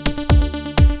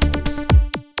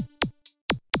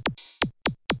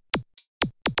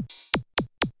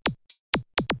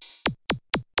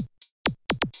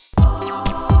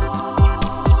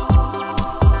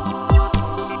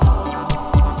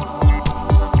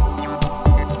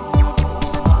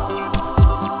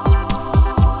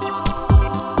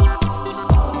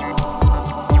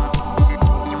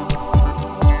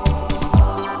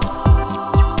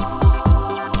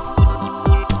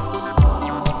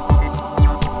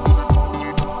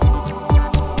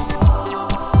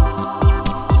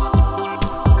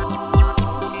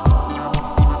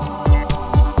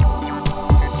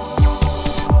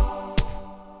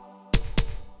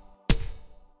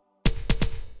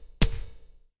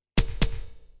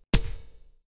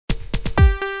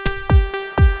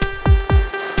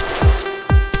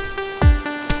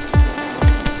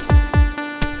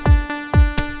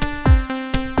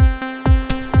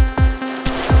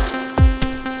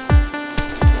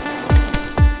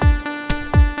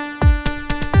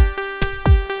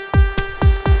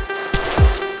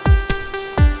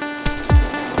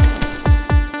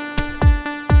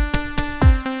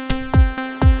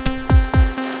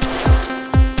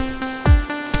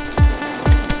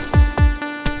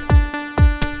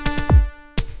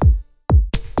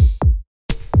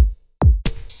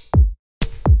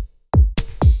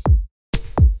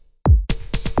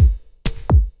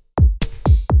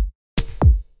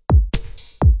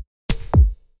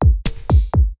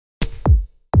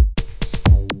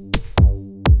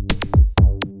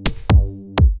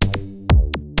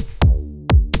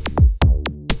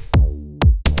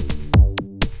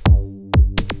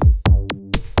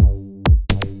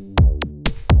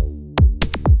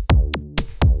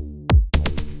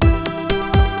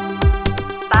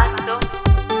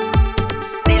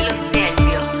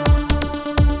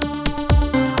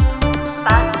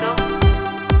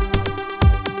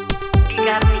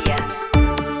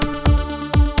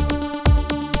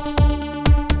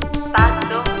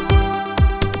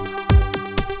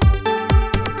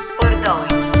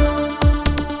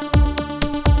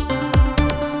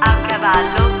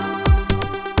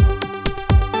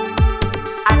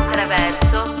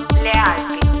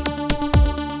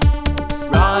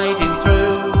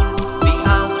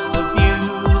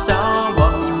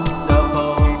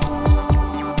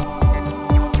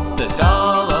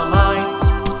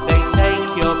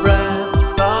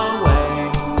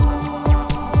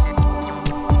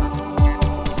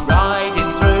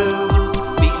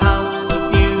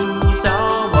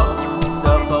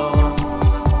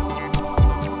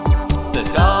 The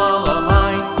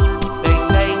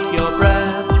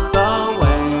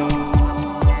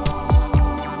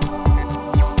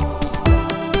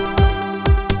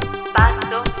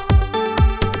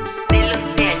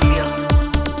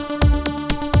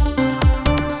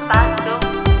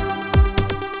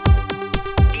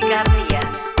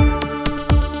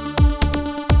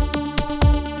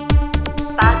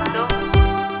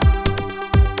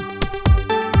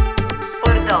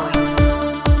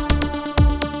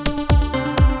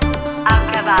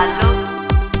cavallo,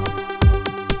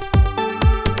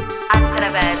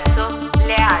 attraverso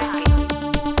le Alpi.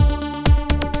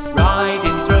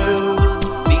 Riding through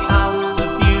the Alps, the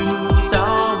views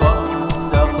are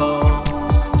wonderful.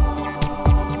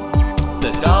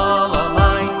 The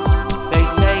Dolomites, they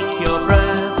take your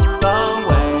breath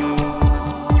away.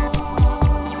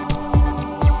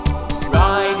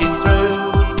 Riding through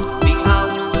the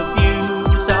Alps, the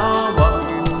views are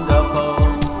wonderful.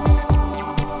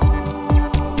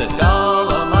 The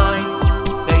Dolomites,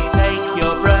 they take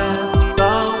your breath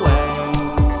away.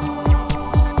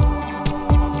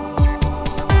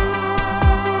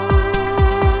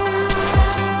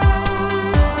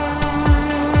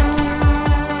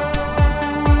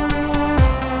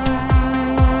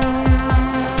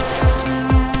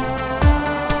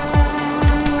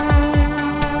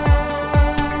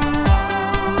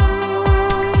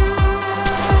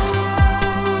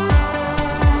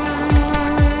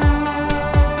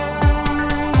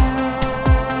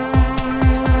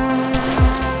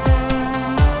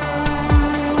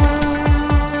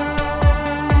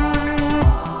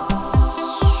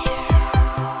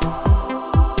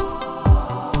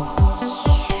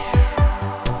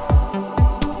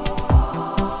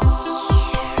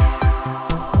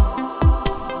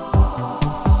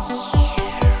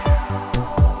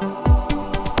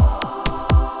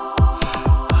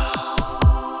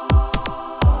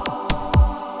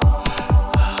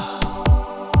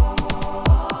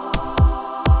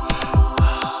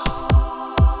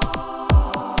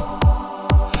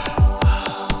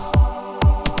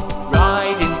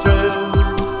 Riding through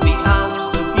the Alps,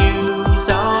 the views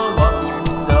are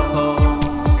wonderful.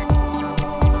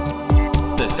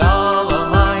 The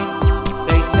Dolomites,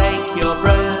 they take your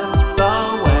breath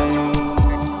away.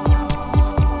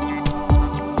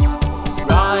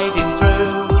 Riding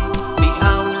through the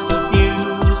Alps, the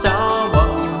views are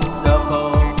wonderful.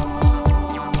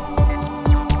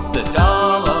 The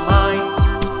Dolomites,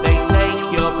 they take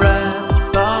your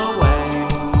breath away.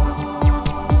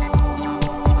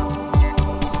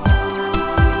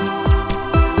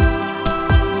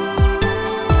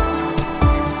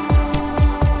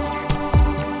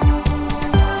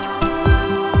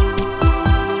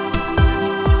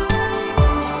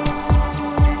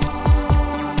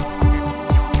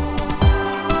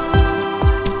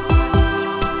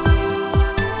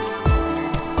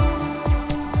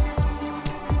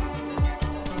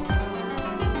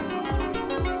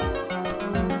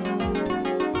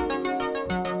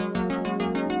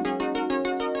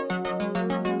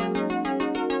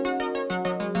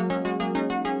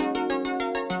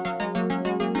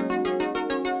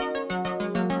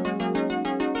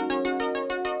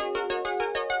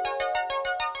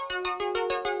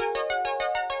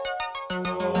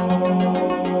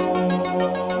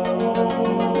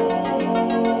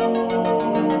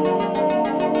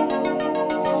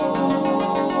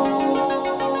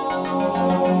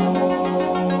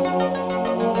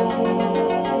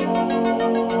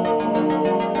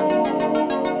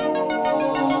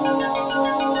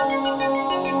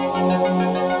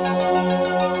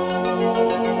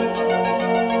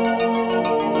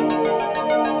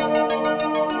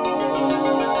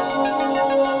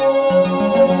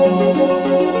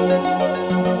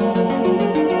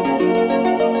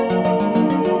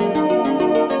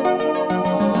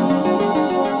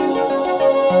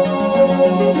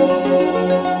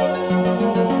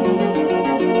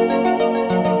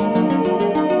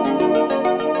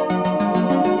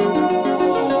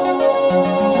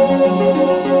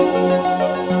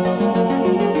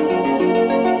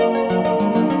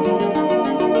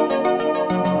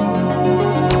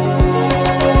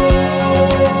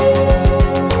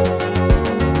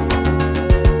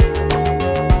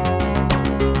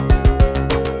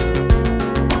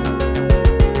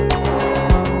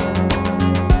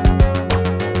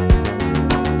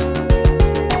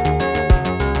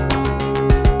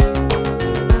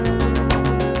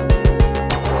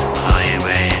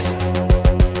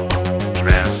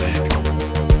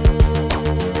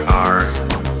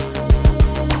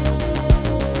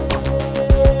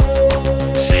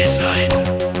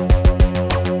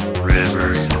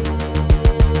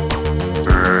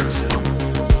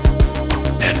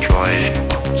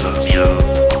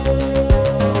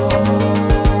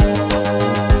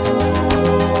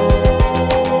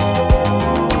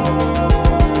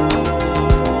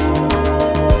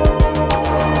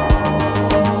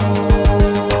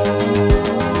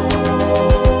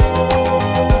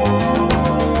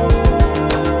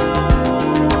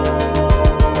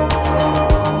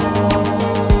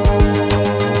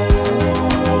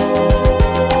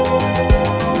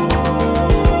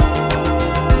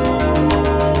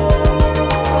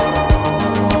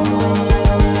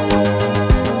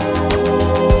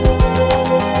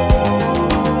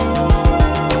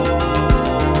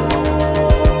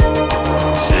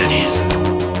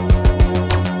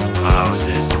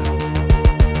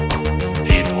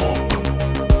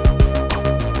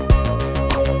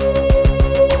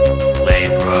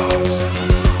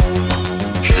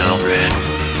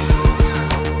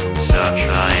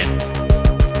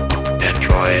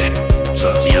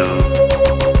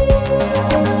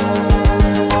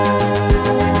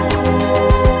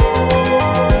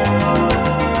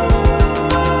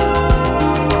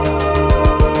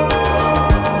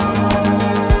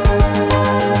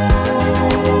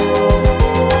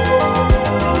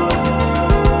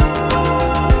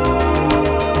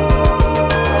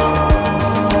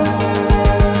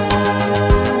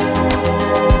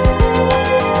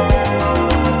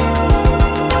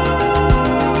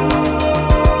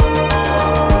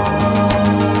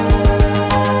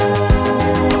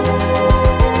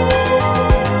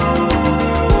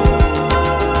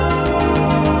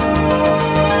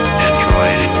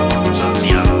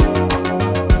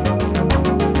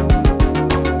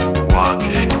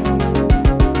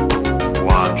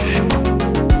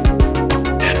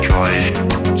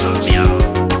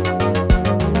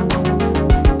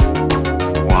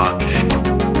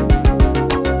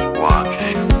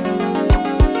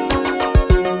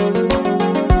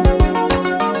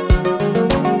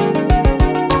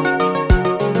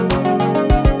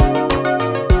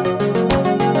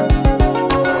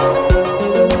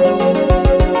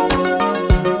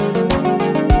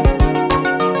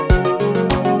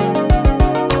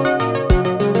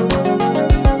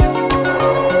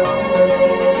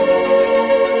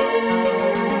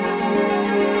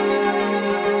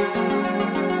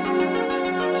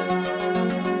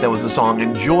 song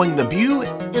Enjoying the View,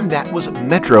 and that was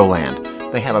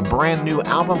Metroland. They have a brand new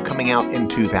album coming out in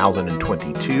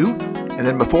 2022. And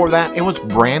then before that, it was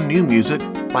brand new music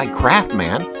by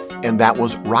Craftman, and that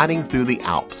was Riding Through the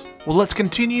Alps. Well, let's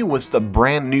continue with the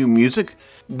brand new music.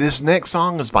 This next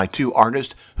song is by two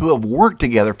artists who have worked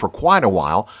together for quite a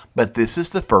while, but this is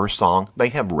the first song they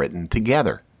have written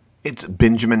together. It's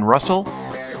Benjamin Russell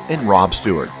and Rob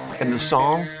Stewart, and the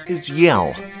song is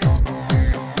Yell.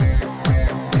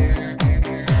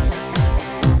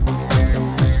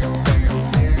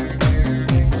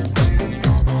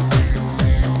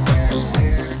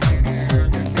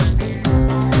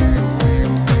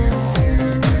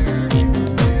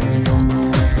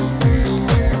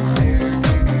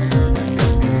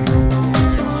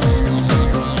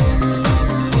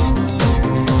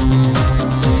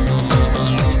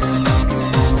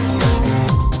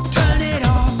 Turn it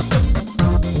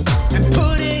off and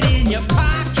put it in your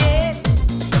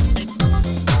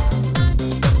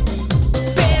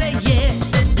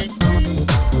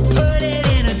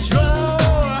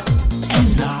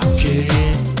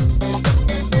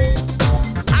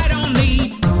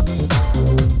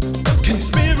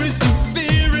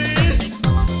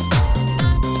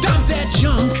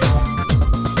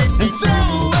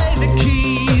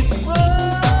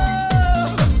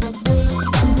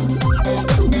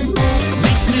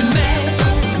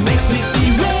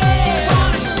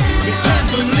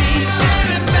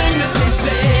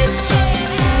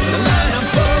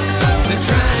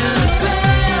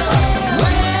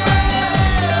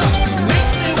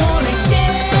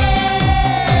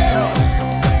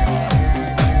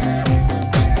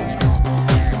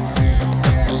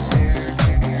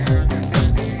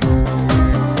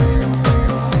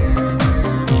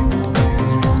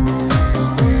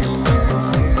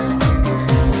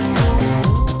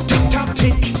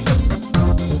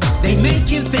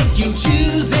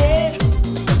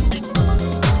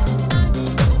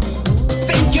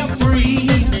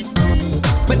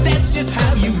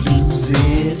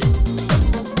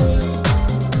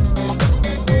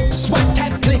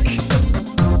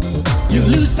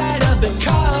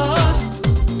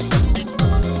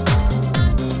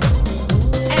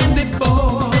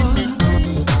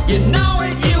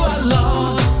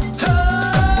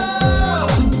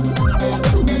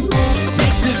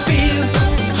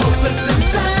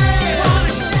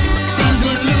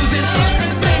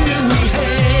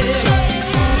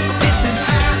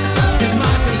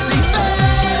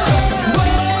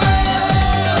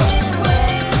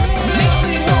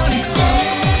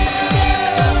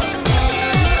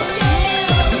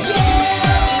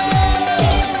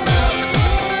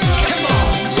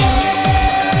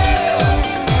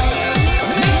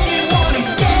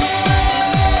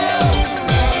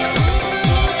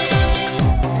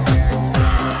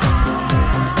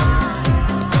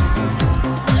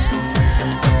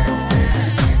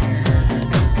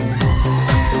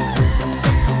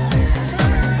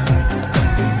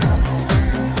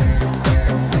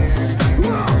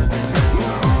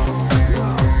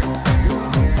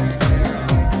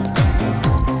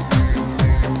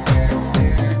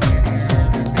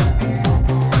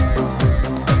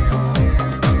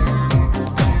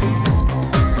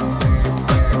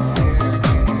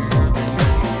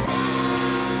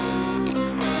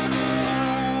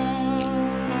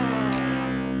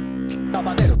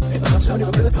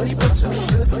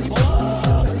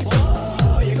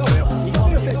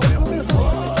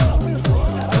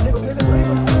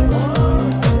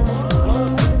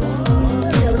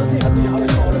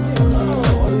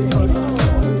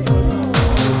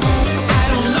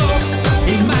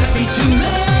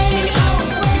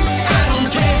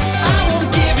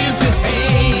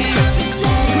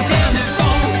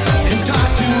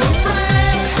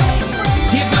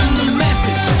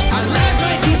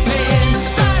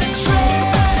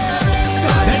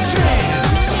Start a train.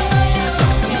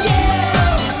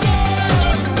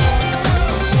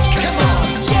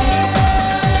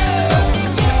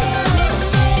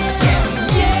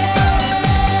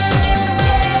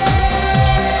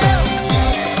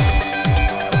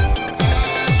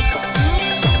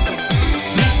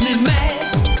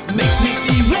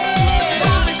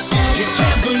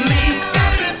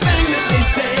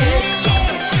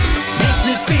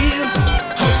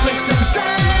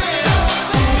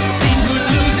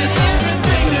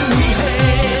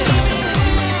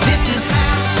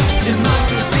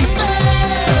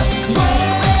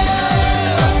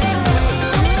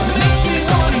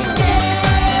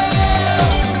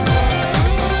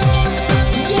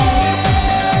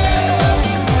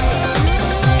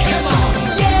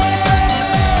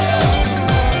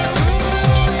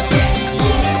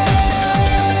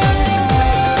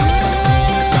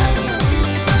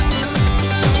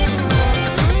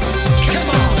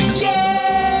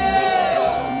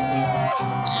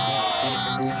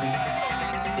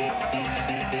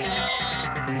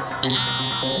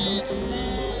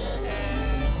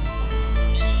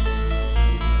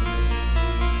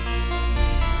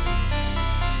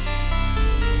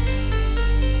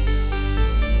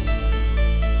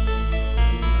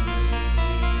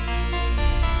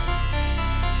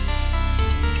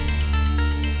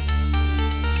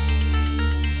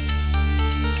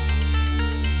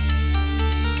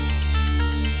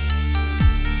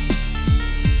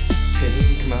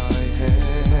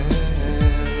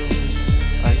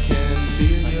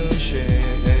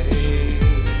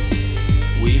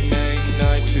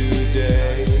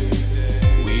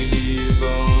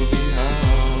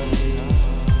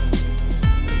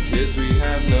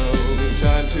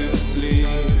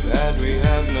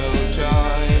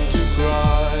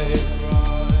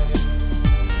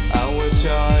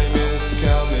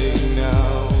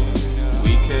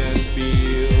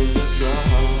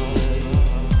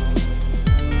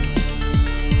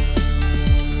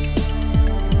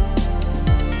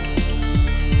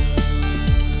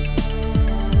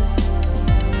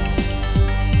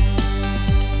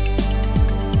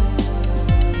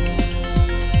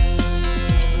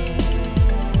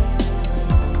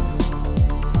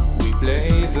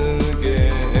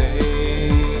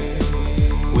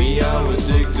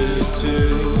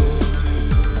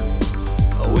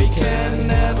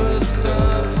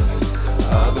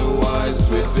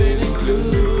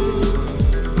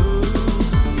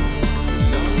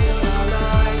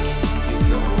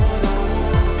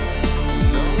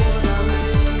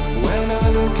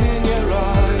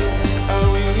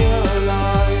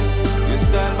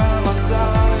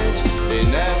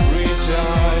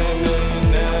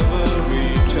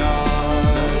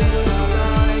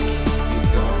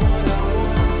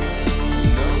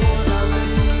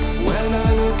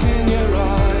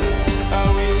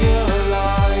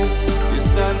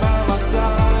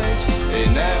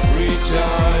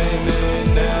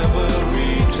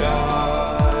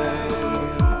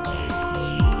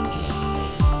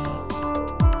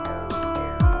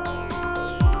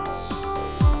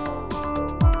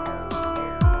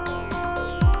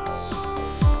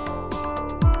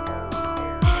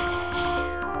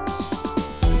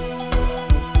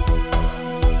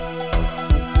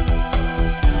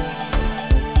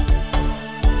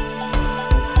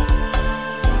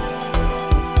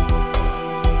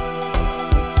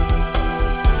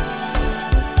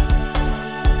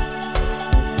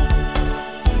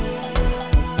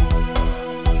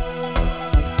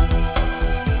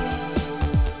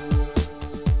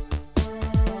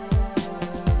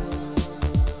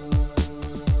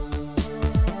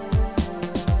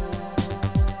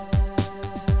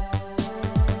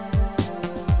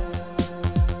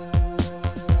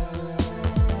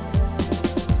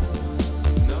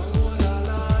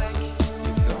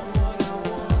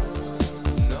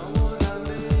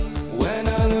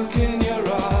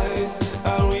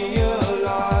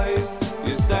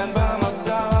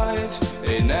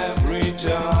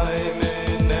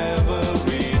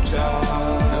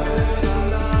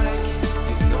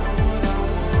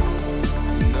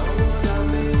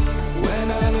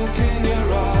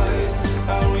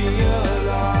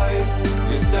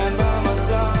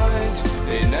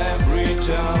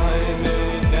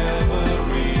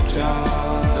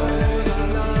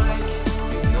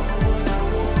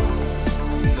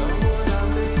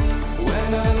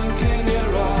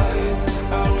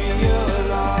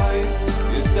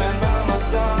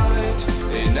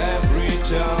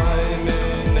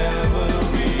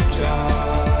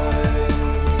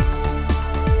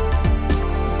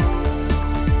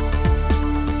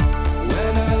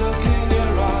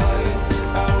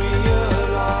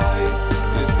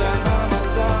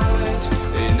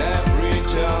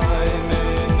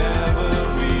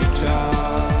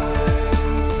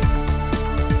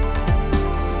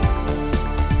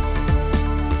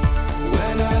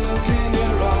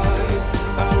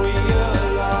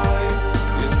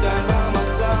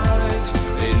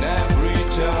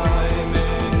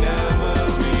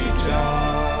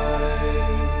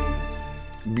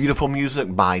 beautiful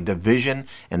music by Division,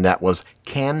 and that was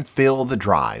Can Feel the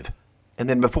Drive. And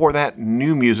then before that,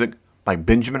 new music by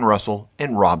Benjamin Russell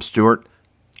and Rob Stewart,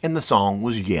 and the song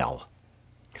was Yell.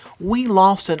 We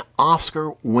lost an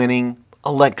Oscar-winning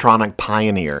electronic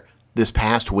pioneer this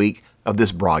past week of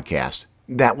this broadcast.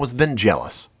 That was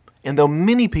Vangelis. And though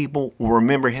many people will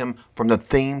remember him from the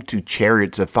theme to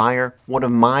Chariots of Fire, one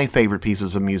of my favorite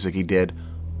pieces of music he did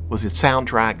was his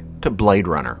soundtrack to Blade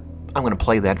Runner. I'm going to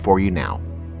play that for you now.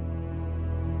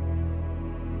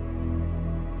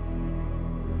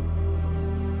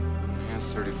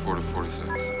 Hands 34 to 46.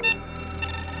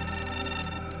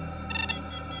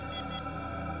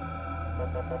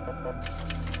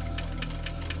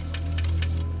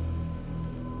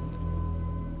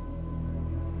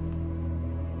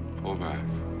 Pull back.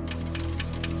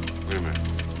 Wait a minute.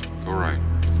 Go right.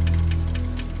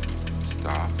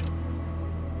 Stop.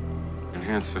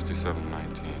 Enhance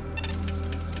 5719.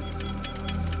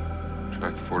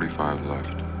 Track 45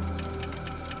 left.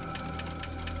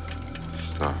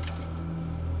 Stop.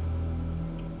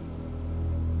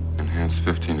 Enhance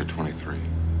 15 to 23.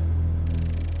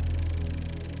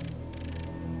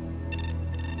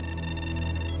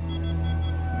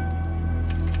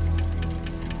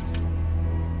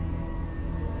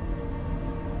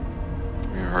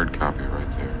 Hard copy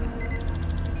right there.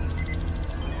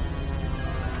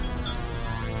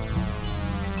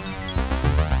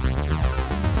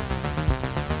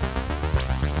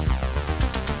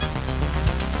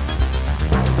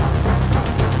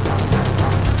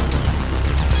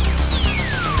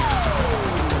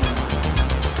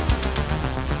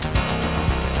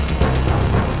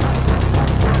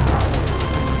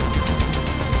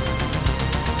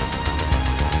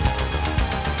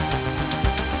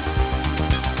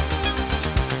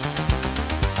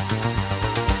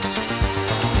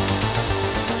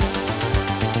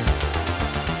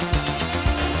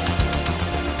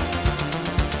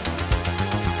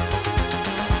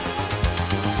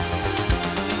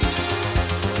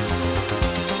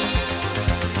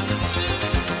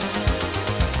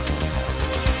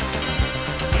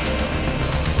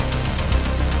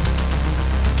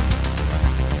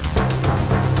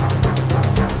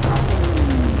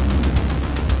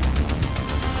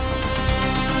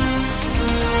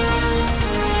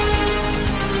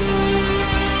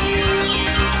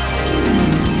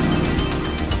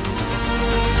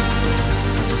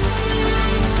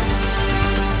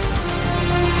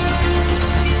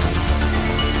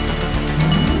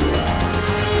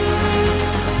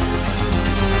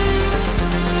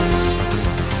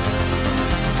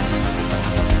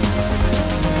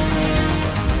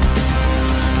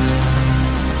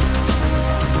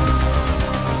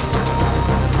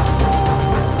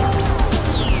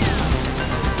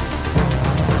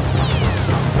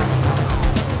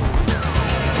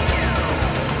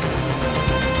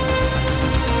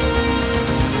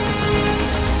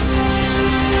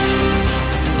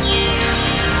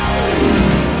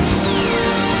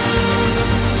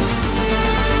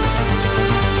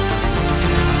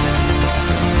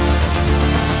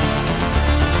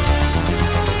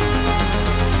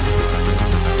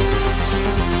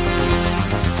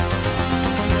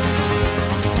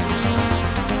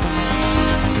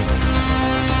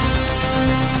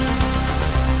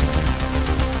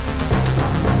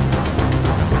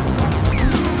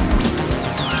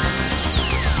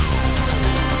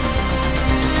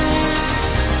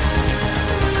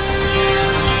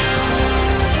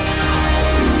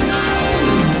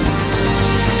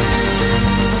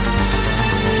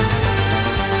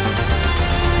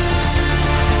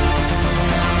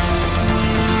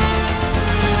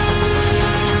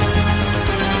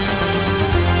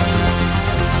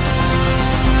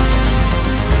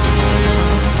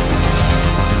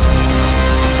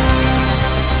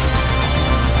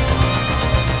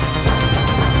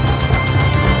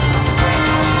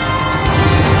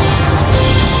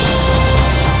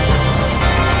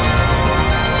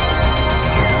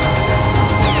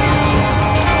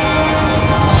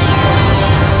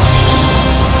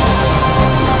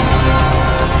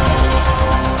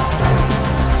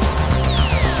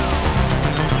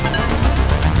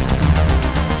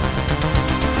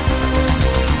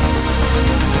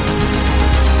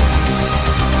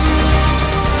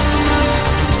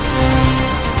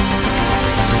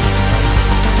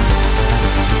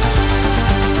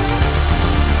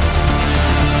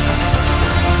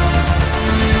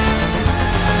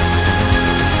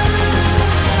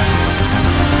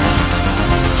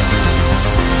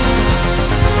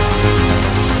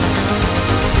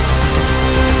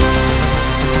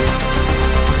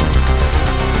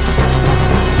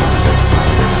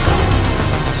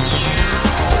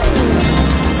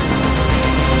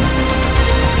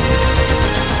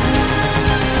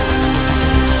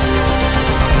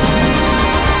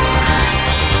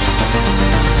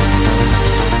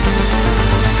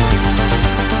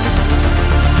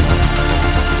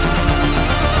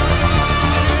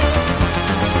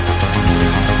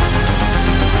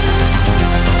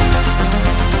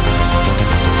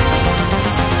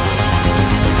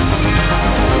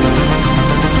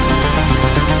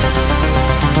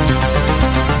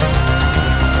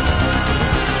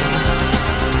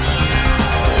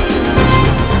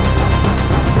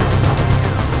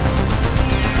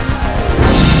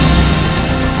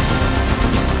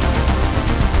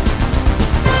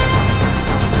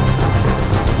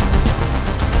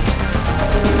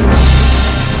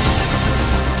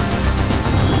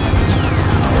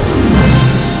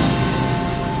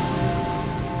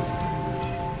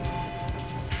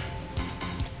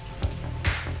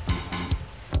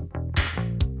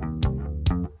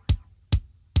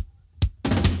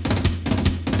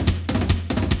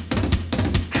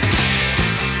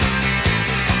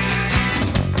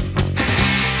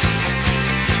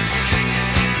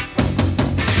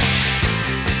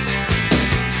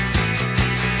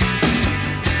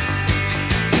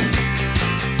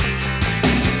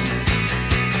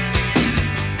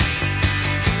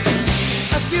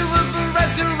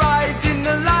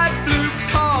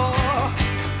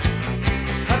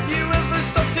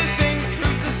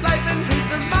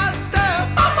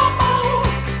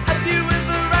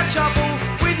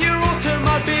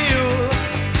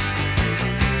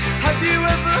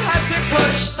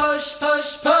 push,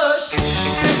 push, push.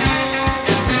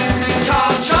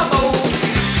 Car trouble.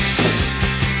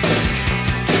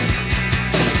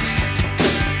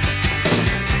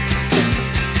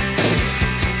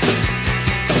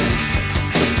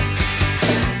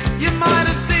 You might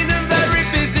have seen him very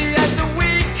busy at the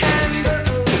weekend,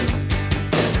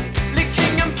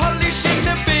 licking and polishing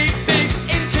the big bigs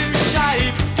into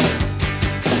shape.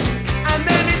 And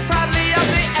then he's proudly up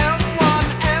the M1,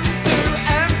 M2,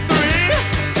 M3,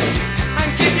 and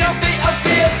keep your feet off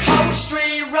the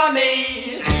upholstery runny.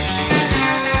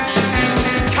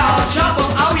 Car trouble,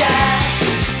 oh yeah.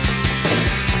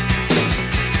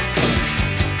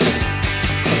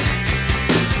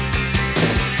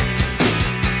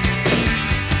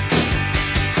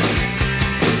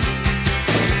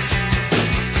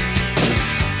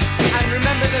 And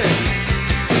remember this.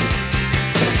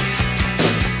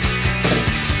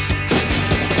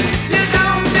 You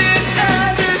don't need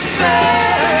anything.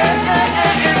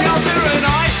 You're doing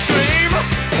ice cream.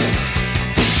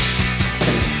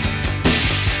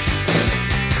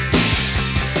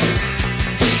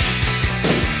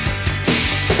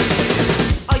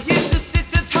 I used to sit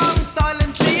at home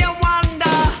silently and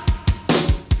wonder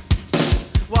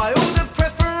why all the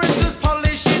preference was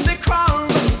polishing the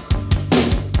chrome,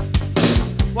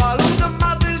 while all the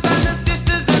mothers and the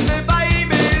sisters and the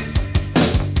babies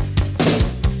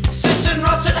sit and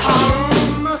rot at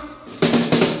home.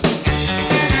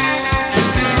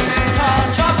 Car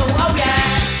trouble, oh yeah.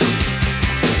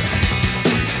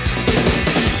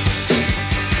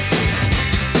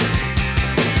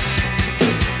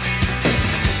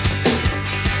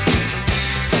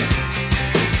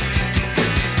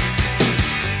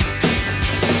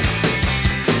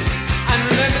 And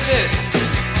remember this.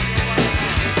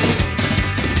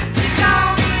 You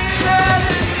don't need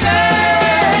anything.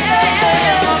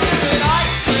 I'm doing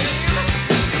ice cream.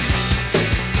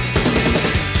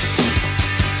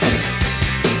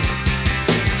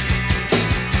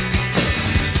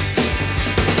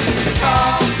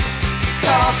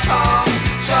 Car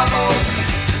trouble.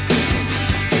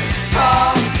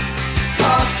 Car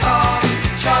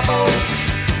trouble.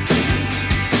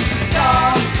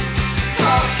 Car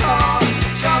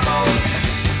trouble.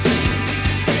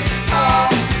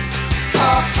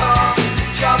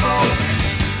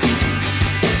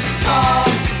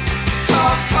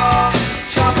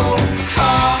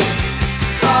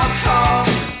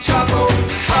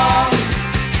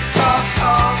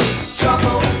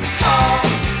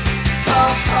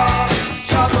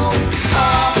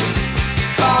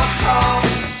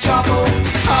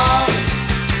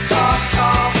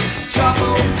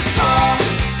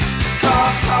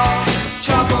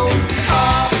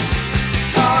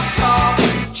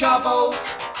 Trouble.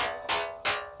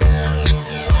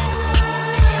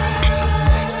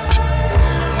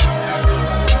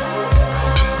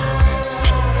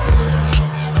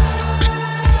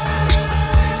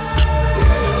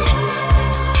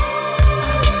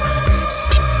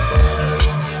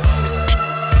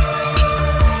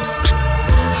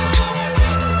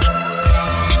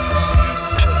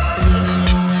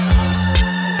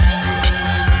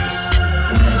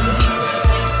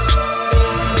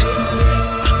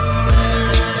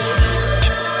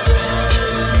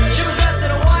 She was dressed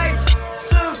in a white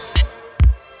suit.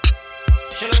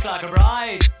 She looked like a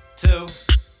bride, too.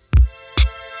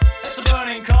 It's a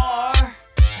burning car.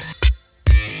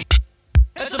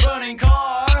 It's a burning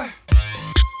car.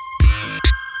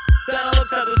 Then I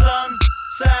looked at the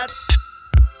sunset,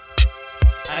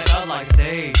 and it felt like a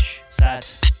stage set.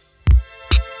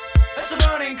 It's a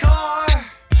burning car.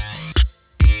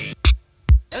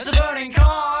 It's a burning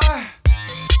car.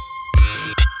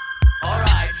 All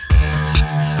right.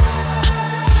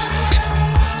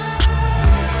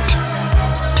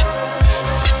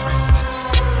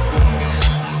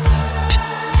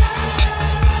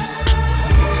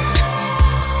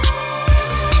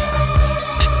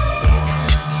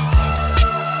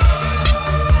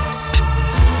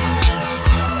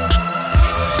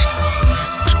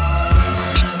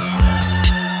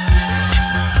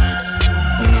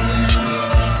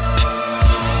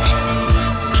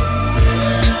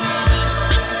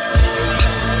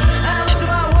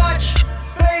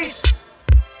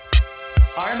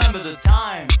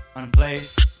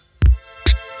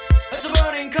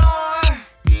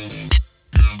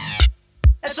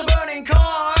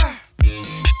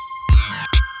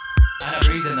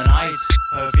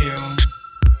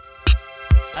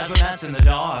 dance in the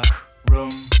dark room.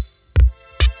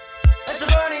 It's a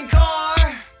burning car.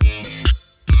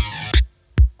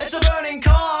 It's a burning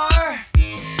car.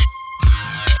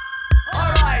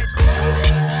 All right.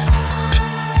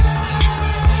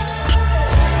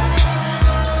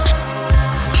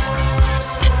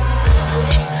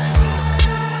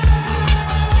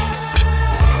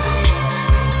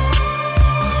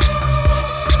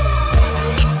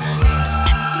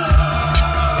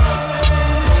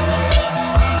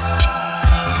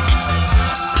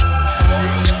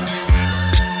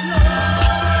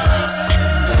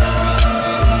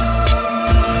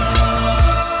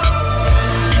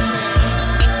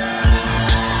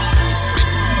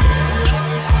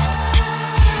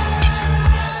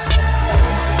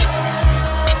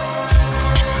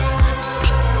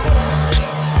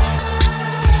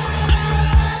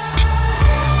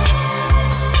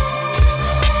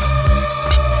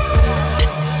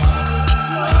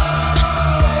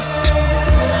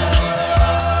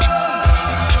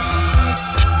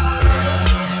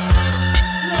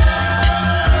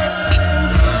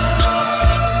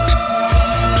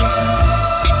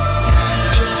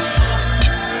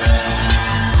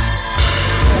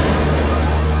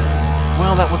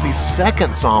 that was the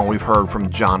second song we've heard from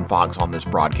John Fox on this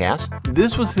broadcast.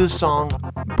 This was his song,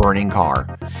 Burning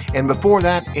Car. And before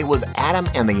that, it was Adam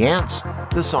and the Ants.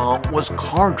 The song was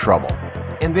Car Trouble.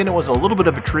 And then it was a little bit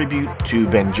of a tribute to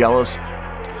Vangelis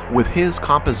with his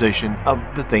composition of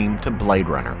the theme to Blade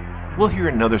Runner. We'll hear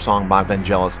another song by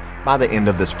Vangelis by the end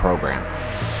of this program.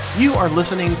 You are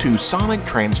listening to Sonic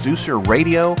Transducer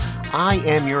Radio. I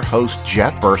am your host,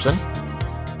 Jeff Burson.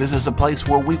 This is a place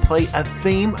where we play a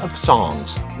theme of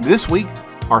songs. This week,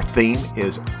 our theme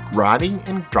is riding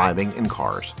and driving in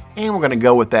cars. And we're going to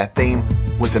go with that theme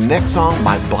with the next song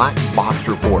by Black Box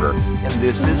Reporter. And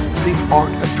this is The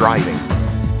Art of Driving.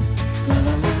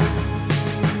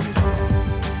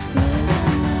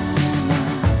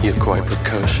 You're quite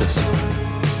precocious.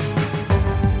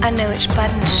 I know which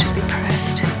buttons should be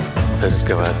pressed. Let's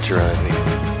go out driving.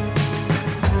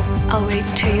 I'll wait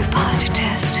until you've passed your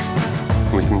test.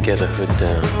 We can get the hood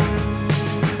down.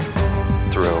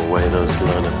 Throw away those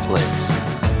liner plates.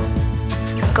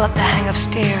 You've got the hang of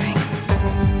steering.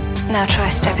 Now try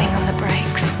stepping on the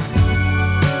brakes.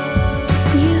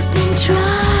 You've been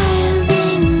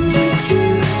driving me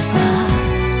too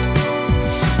fast.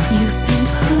 You've been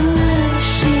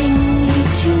pushing me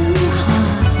too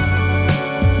hard.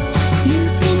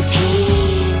 You've been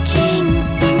taking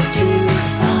things too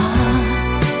far.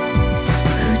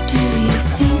 Who do you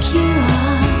think you are?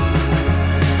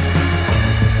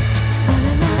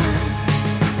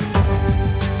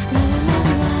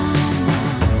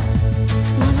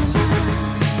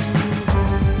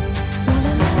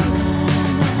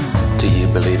 Do you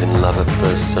believe in love at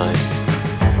first sight?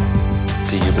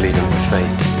 Do you believe in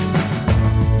fate?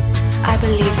 I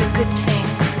believe that good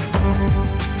things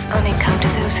only come to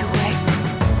those who wait.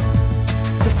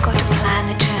 We've got to plan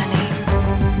the journey,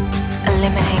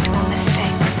 eliminate all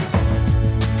mistakes,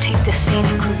 take the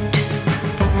scenic route.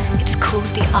 It's called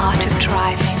the art of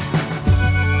driving.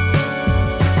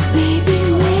 Maybe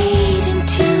wait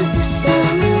until the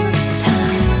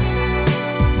summertime.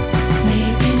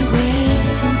 Maybe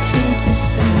wait until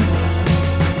December.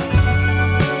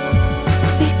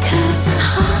 Because a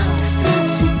heartfelt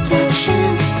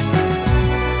seduction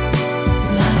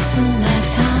lasts a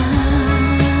lifetime.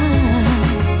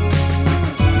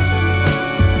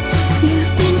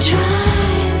 You've been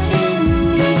driving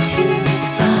me too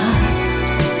fast.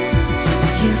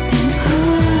 You've been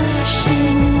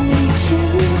pushing me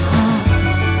too hard.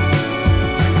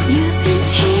 You've been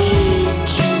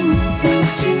taking things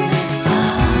too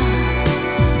far.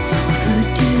 Who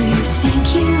do you think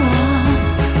you are?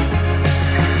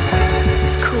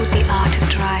 It's called the art of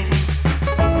driving.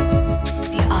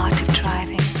 The art of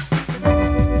driving.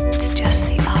 It's just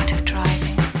the art of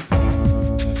driving.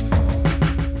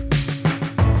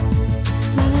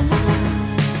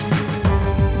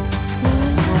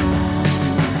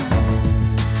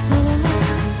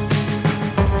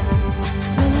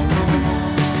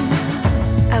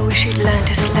 I wish you'd learn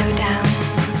to slow down.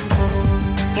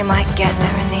 You might get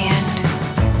there in the end.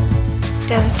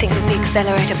 Don't think that the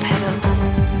accelerator pedal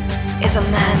is a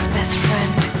man's best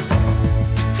friend.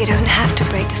 You don't have to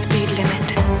break the speed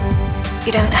limit.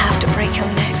 You don't have to break your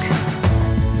neck.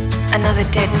 Another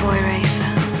dead boy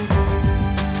racer,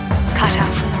 cut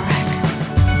out from the wreck.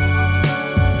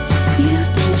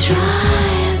 You've been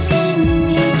driving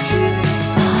me too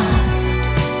fast.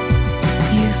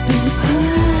 You've been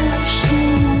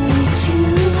pushing me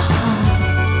too hard.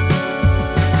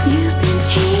 You've been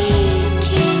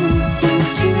taking things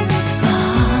too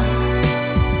far.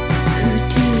 Who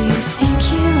do you think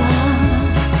you are?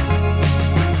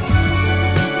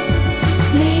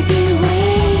 Maybe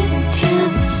wait until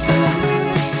the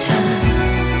summertime.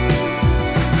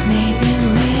 Maybe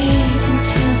wait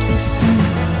until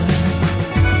December.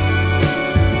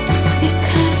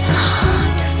 Because a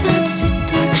heartfelt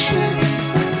seduction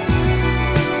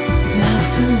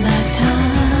lasts a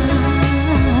lifetime.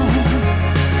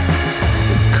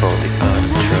 It's called the art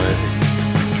of driving.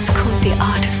 It's called the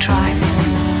art of driving.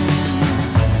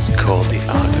 It's called the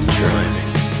art of driving.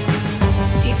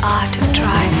 The art of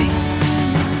driving.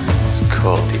 It's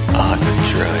called the art of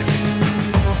driving.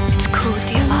 It's called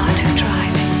the art of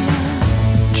driving.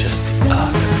 Just the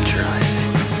art of driving.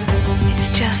 It's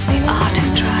just the art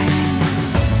of driving.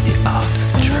 The art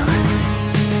of driving.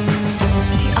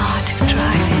 The art of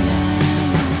driving.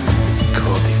 It's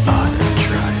called the art of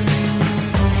driving.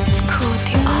 It's called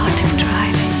the art of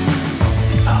driving.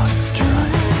 The art of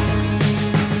driving.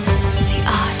 The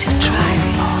art of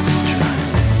driving. Art of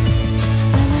driving.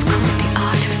 It's called the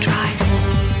art of driving.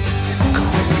 It's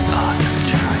called the art of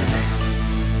driving.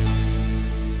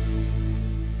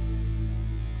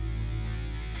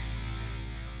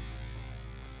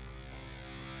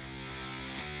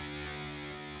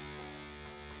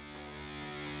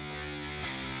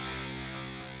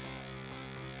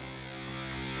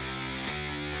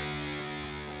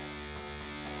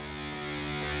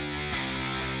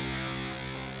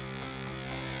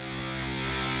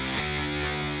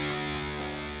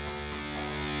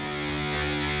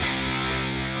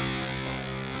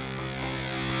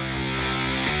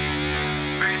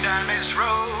 this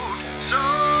road so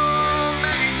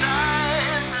many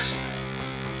times.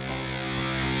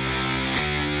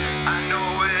 I know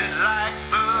it like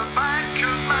the back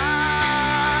of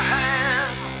my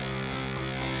hand.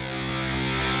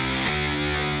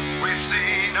 We've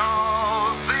seen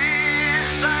all these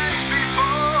signs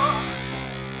before.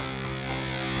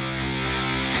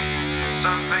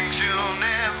 Some things you'll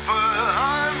never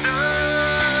understand.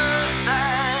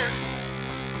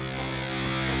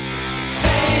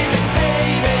 Save it,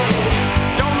 save it.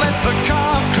 Don't let the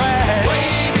car crash.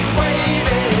 Wave it, wave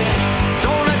it.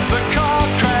 Don't let the car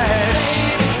crash.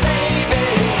 Save it, save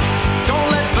it. Don't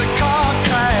let the car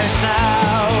crash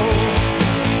now.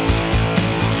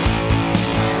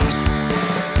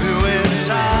 Doing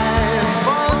time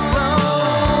for so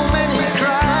many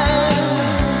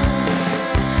crimes.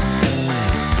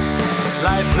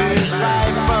 Life is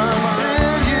life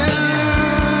until you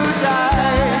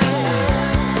die.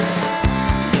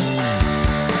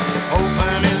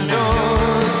 Opening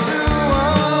doors to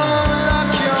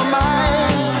unlock your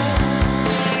mind.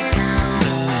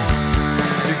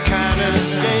 You can't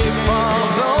escape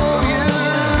although you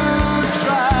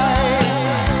try.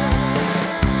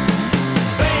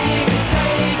 Save it,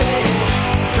 save it.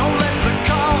 Don't let the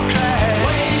car crash.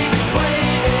 Wave it,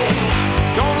 wave it.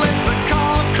 Don't let the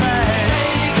car crash.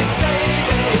 Save it, save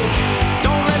it.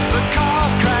 Don't let the car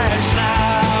crash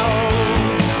now.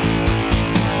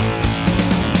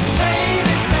 Save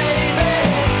it, save it.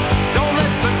 Don't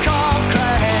let the car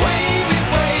crash. Wave it,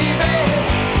 wave it.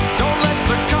 Don't let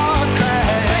the car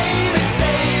crash. Save it,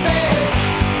 save it.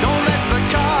 Don't let the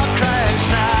car crash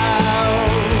now.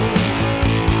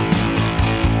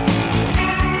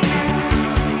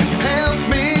 Help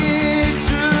me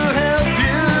to help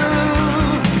you.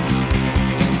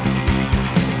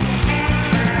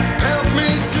 Help me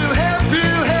to help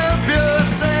you help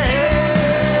yourself.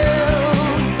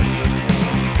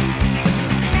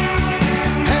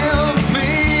 Help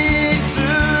me to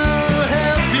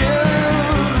help you.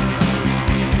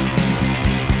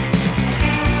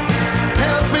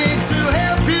 Help me to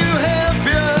help you help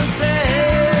yourself.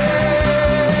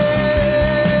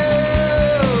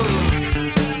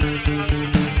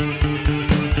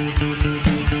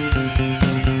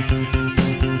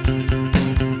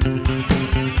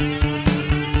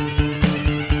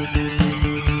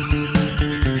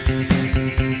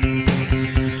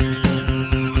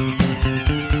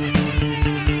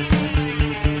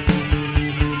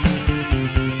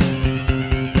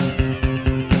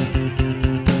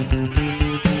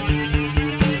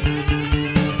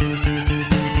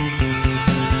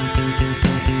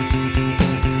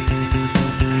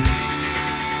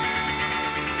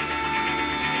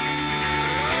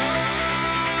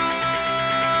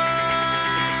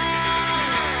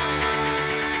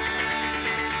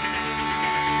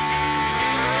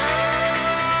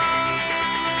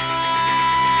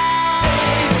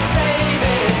 Save it, save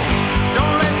it.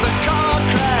 Don't let the car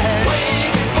crash.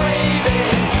 Wave it, wave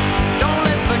it. Don't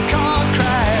let the car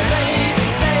crash. Save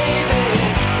it, save it.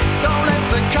 Don't let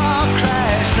the car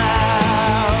crash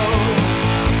now.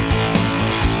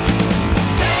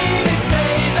 Save it,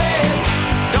 save it.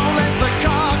 Don't let the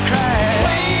car crash.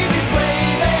 Wave it,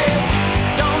 wave it.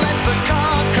 Don't let the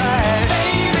car crash.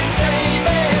 Save it, save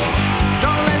it.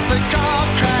 Don't let the car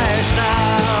crash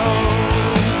now.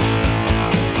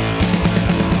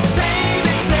 Save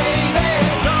it, save it.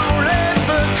 Don't let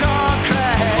the car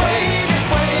crash. Wave it,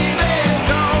 wave it.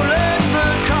 Don't let the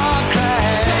car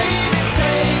crash. Save it,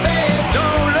 save it.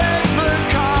 Don't let the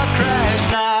car crash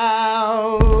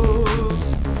now.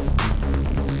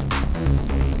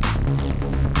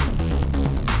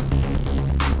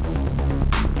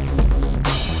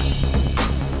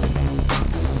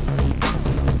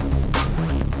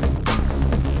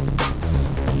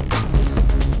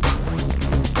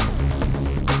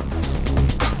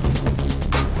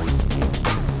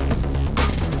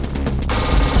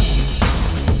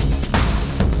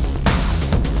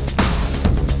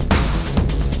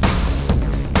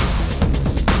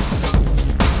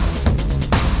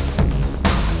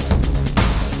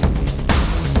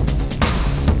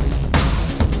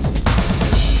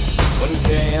 When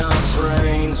chaos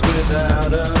reigns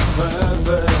without a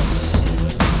purpose,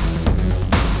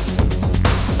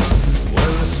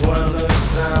 when the swell of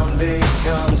sound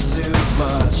becomes too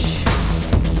much,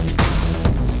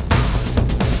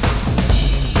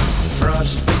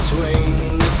 crushed between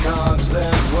the cogs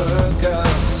that work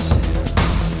us,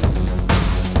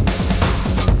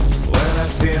 when I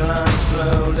feel I'm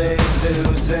slowly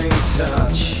losing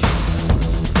touch.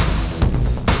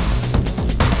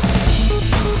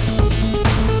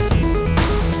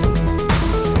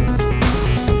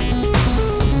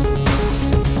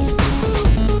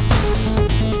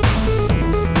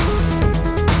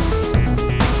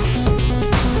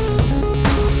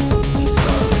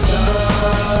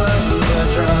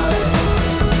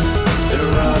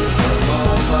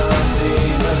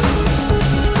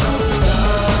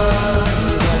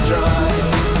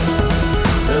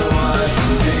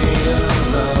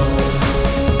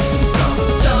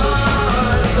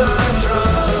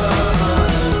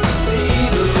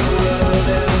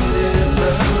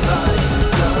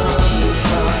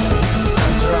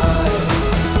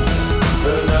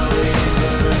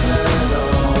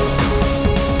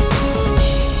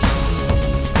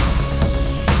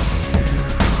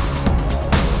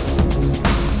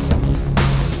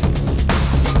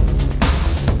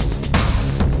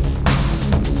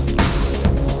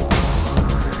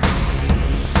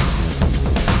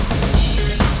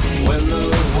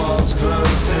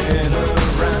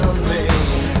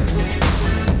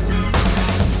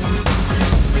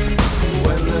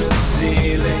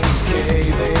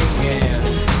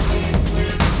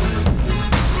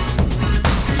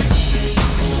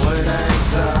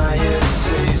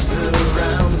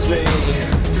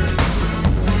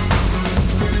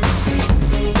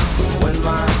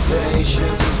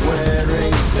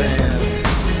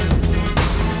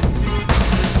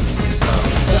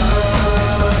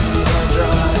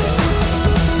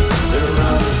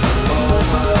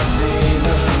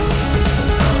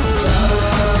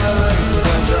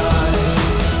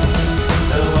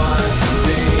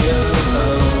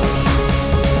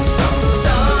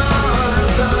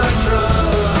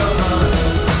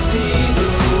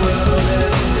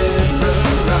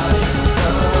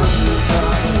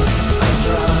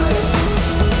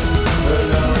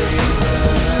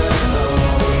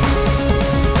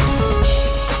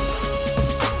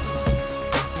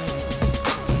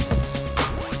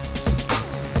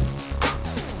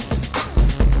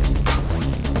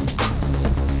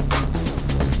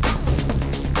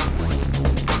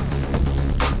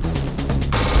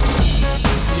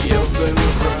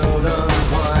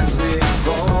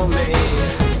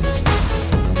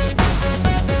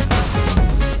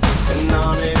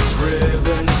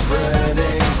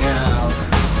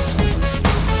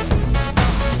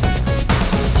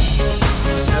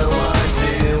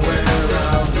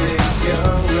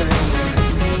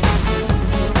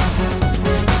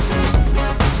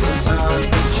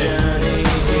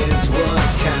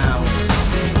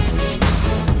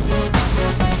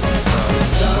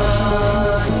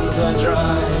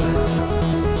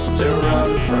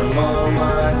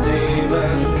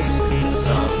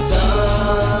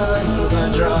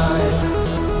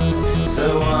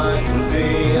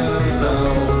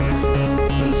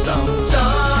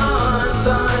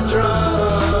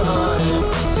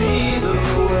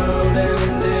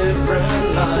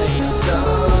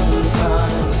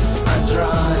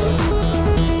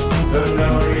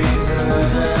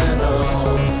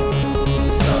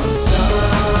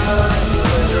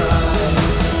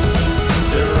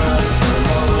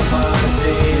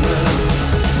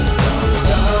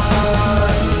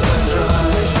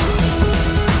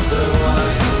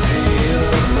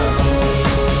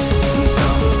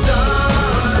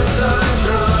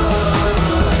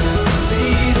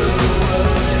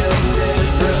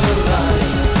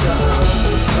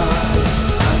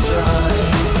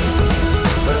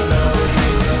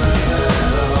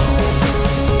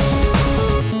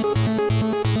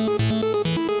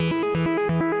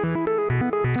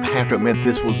 to admit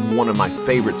this was one of my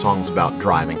favorite songs about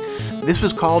driving. This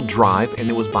was called Drive, and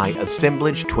it was by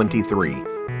Assemblage 23.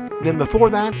 Then before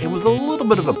that, it was a little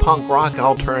bit of a punk rock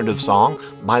alternative song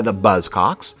by the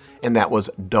Buzzcocks, and that was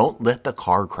Don't Let the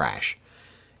Car Crash.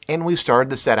 And we started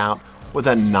the set out with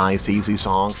a nice, easy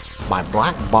song by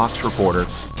Black Box Recorder.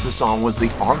 The song was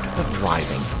The Art of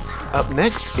Driving. Up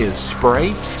next is Spray,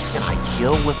 and I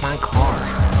Kill With My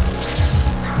Car.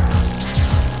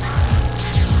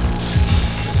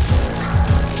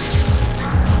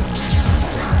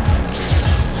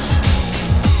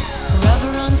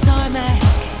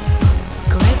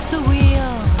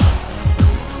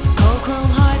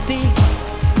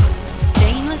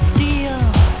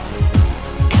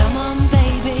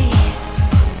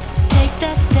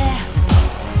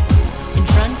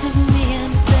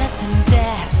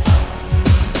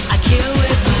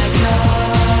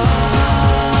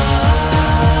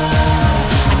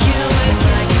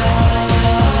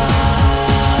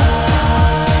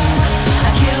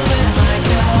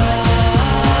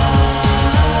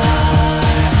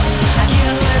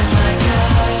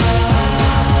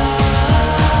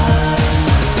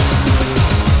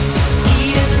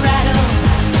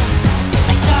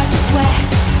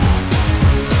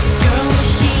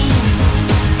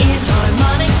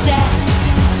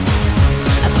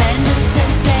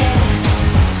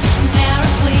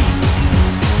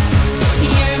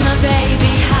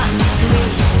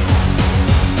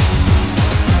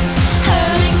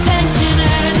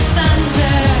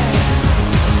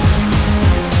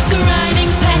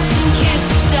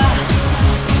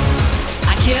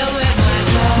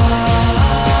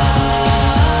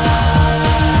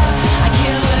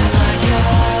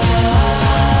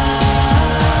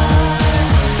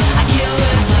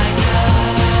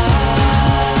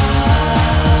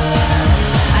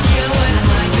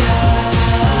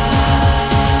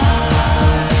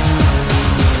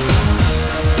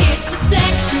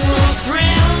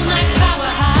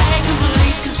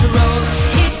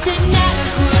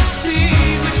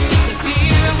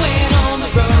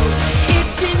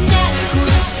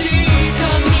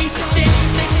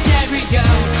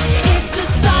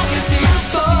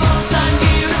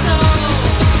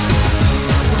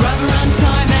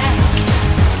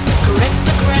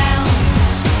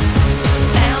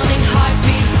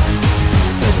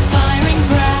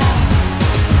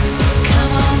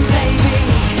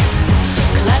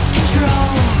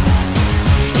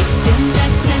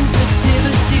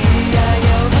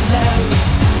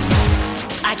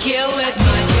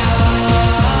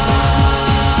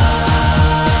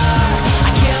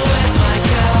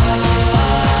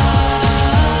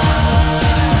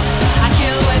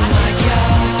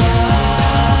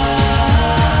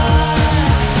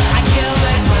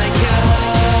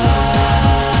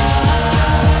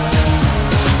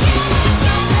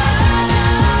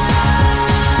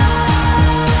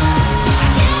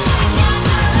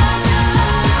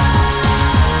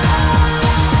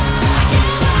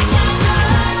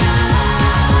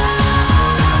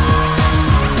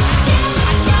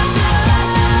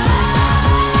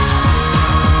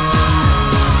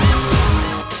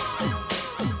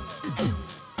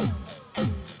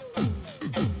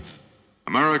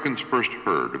 Americans first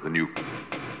heard of the new...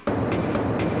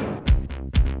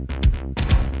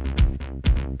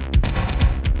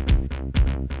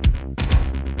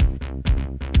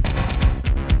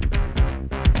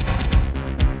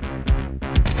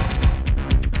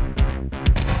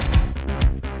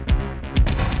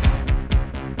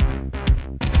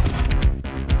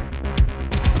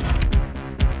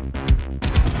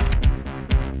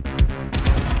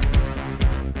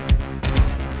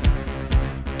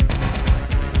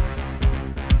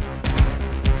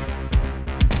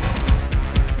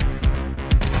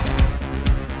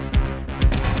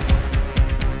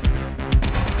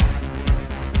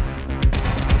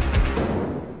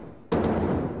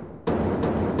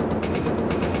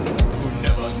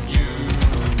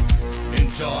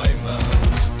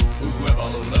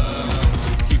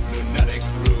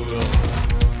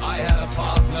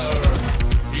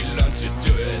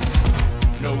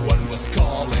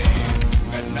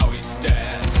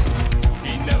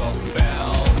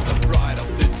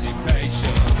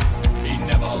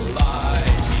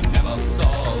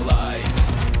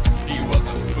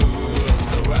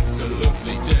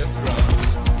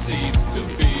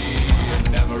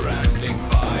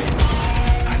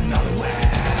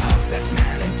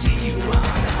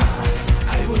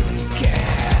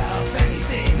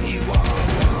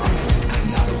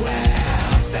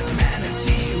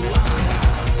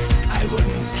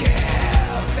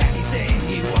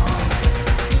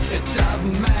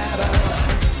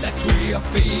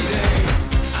 feeding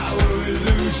our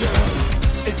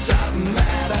illusions. It doesn't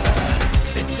matter,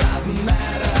 it doesn't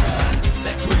matter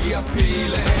that we are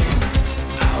peeling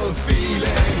our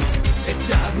feelings. It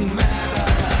doesn't matter.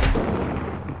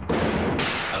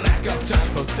 A lack of time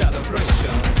for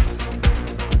celebrations.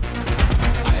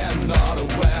 I am not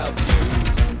aware of you.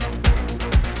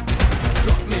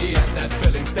 Drop me at that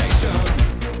filling station.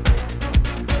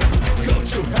 Go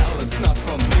to hell, it's not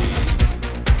for me.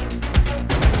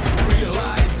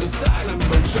 Realize the silent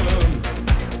motion.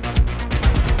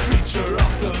 Creature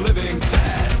of the living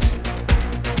dead.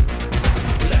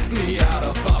 Let me out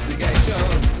of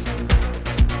obligations.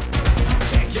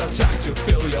 Take your time to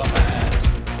fill your head.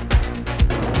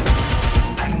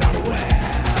 I'm not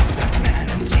aware of that man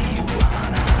in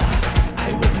Tijuana.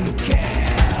 I wouldn't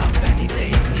care of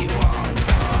anything he wants.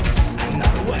 I'm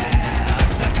not aware of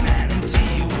that man in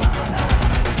Tijuana.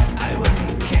 I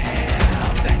wouldn't care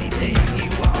of anything he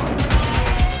wants.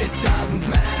 It doesn't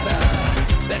matter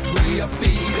that we are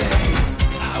feeding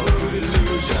our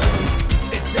illusions.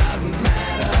 It doesn't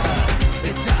matter.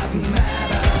 It doesn't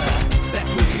matter that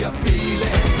we are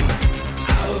peeling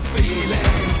our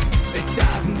feelings. It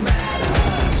doesn't matter.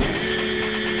 Tears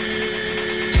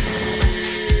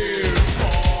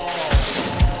fall.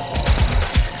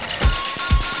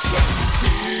 When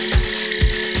tears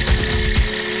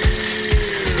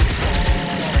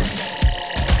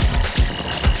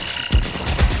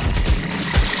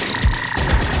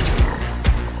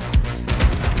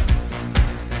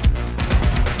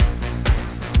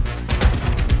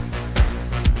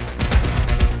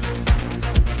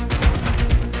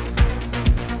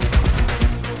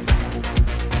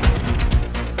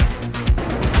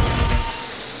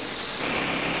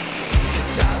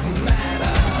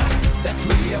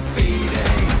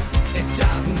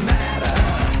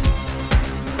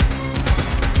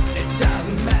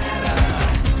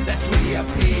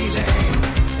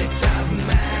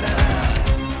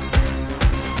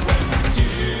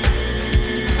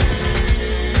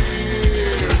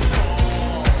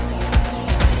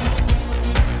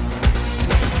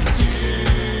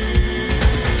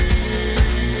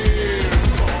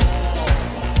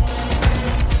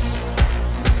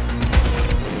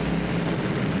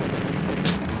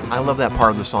I love that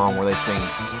part of the song where they sing,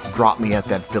 "Drop me at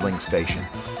that filling station."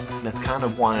 That's kind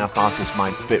of why I thought this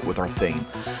might fit with our theme.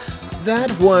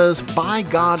 That was By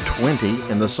God 20,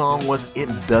 and the song was It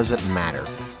Doesn't Matter.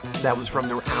 That was from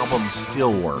their album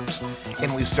Stillworks.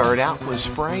 And we started out with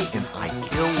Spray and I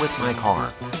Kill With My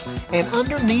Car. And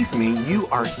underneath me, you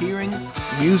are hearing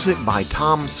music by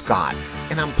Tom Scott.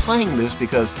 And I'm playing this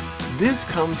because this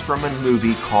comes from a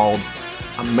movie called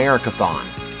Americathon.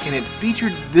 And it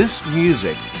featured this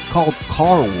music called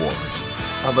Car Wars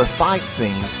of a fight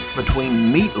scene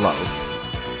between Meatloaf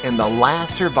and the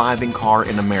last surviving car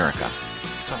in America.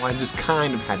 So I just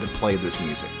kind of had to play this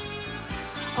music.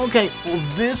 Okay, well,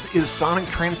 this is Sonic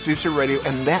Transducer Radio,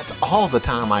 and that's all the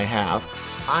time I have.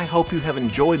 I hope you have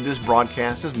enjoyed this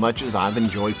broadcast as much as I've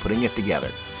enjoyed putting it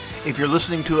together. If you're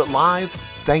listening to it live,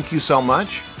 thank you so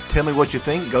much. Tell me what you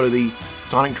think. Go to the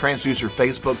Sonic Transducer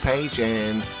Facebook page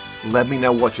and let me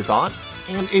know what you thought.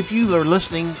 And if you are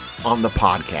listening on the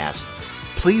podcast,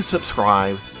 please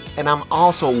subscribe, and I'm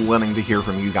also willing to hear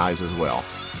from you guys as well.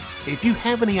 If you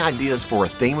have any ideas for a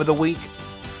theme of the week,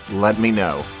 let me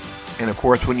know. And of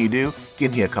course, when you do,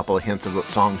 give me a couple of hints of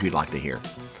what songs you'd like to hear.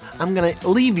 I'm going to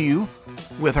leave you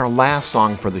with our last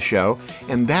song for the show,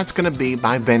 and that's going to be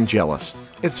by Vangelis.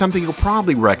 It's something you'll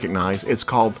probably recognize. It's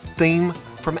called Theme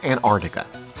from Antarctica.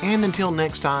 And until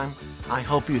next time, I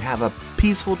hope you have a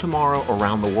peaceful tomorrow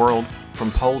around the world,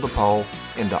 from pole to pole,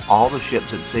 and to all the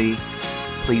ships at sea.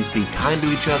 Please be kind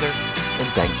to each other, and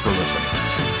thanks for listening.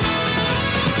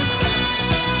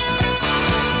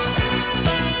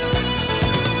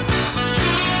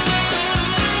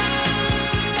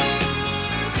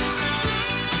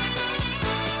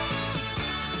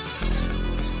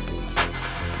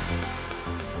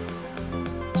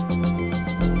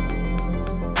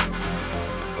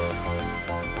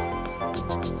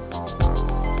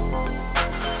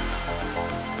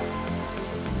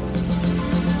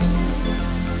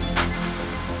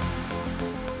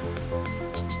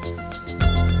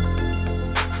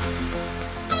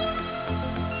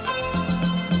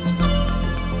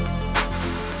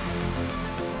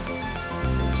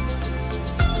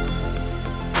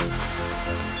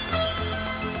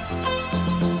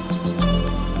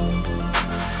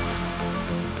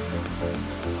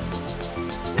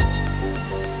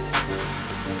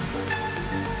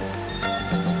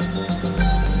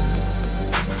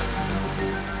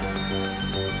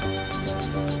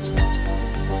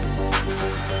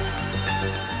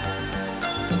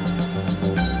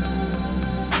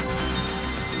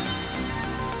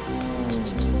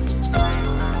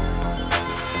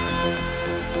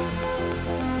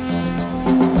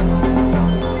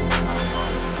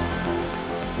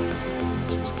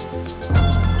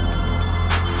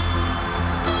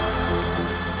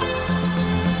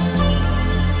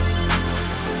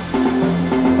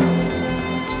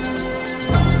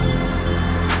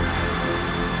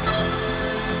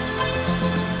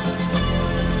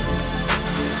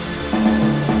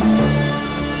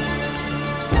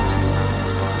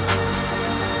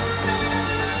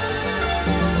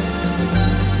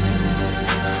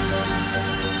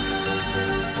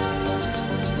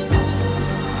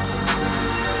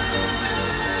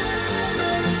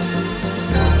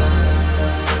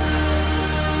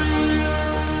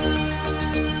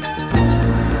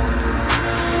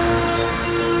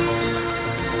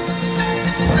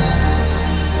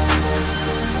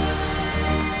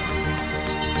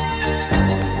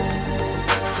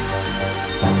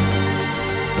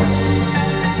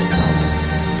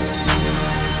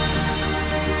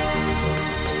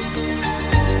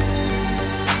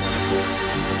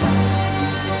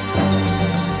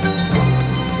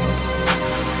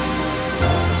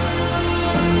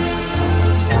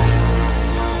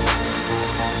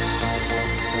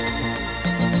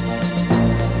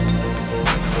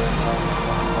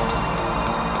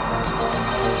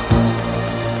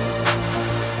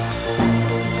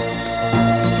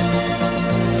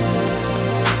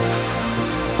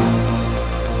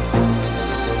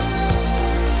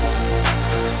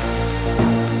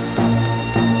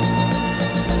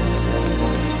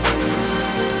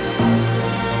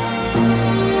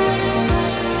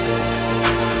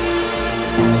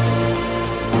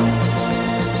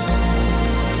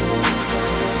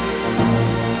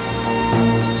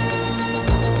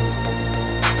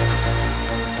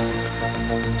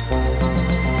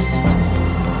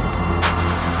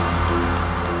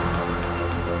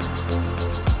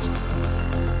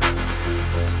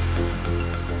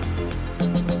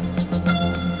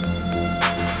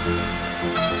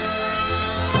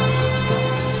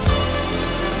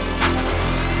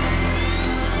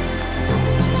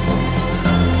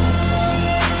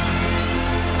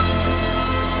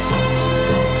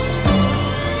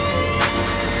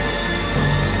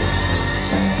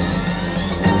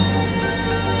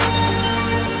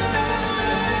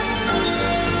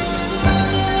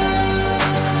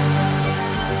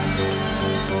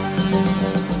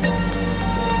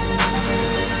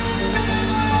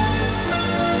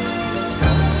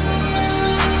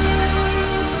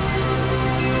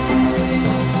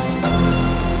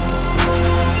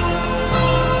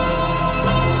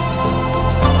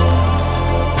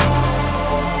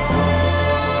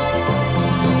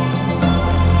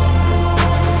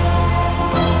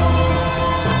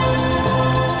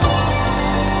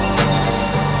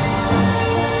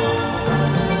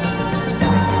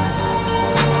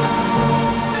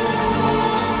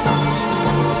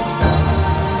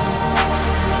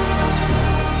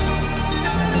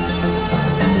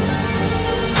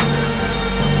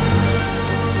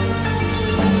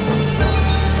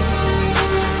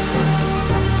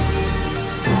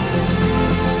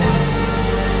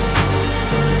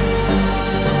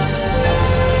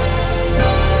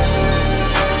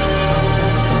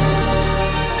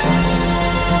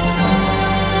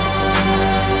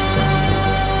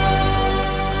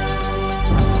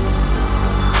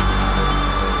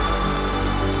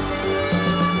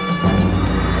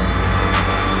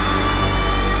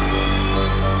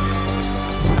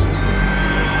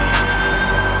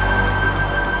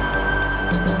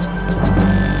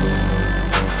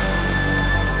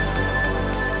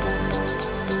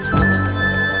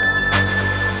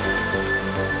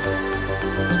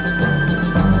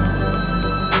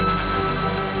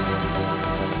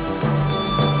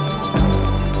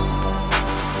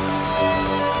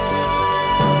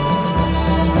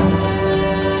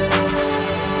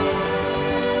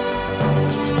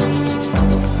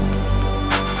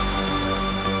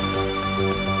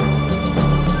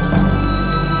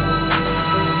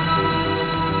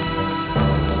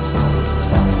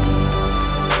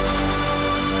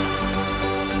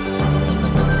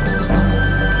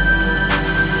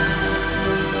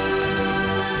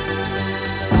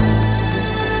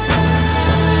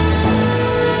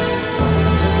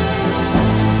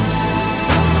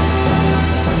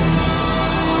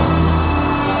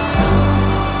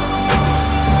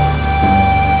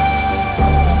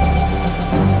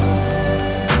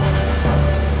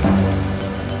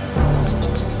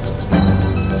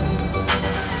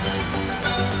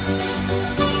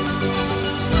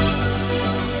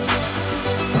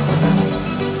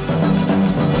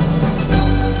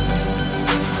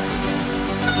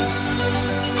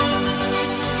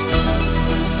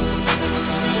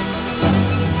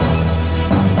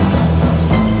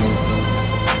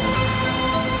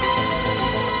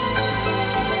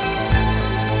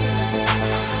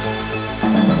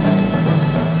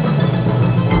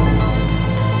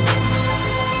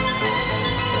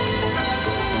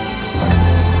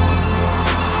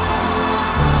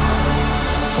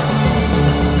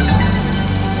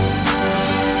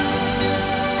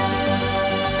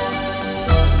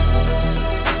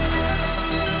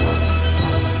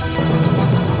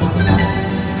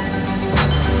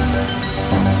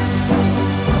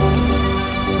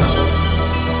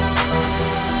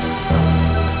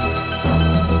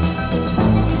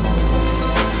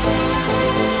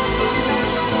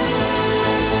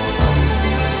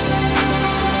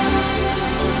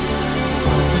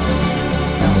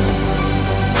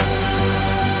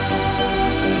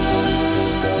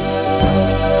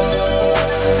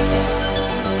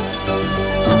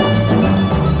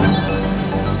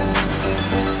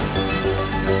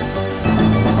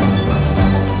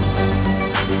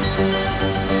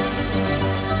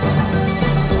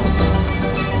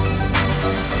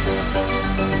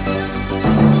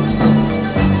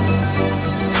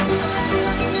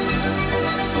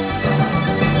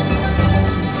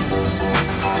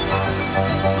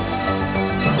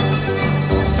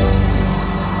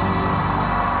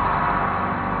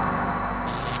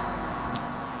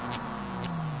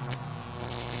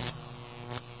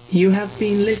 You have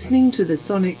been listening to the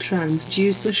Sonic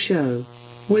Transducer Show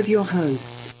with your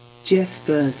host, Jeff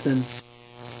Burson.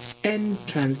 End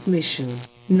transmission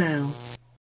now.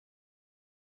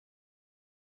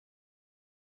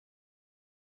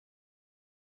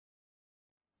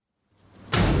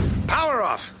 Power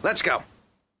off. Let's go.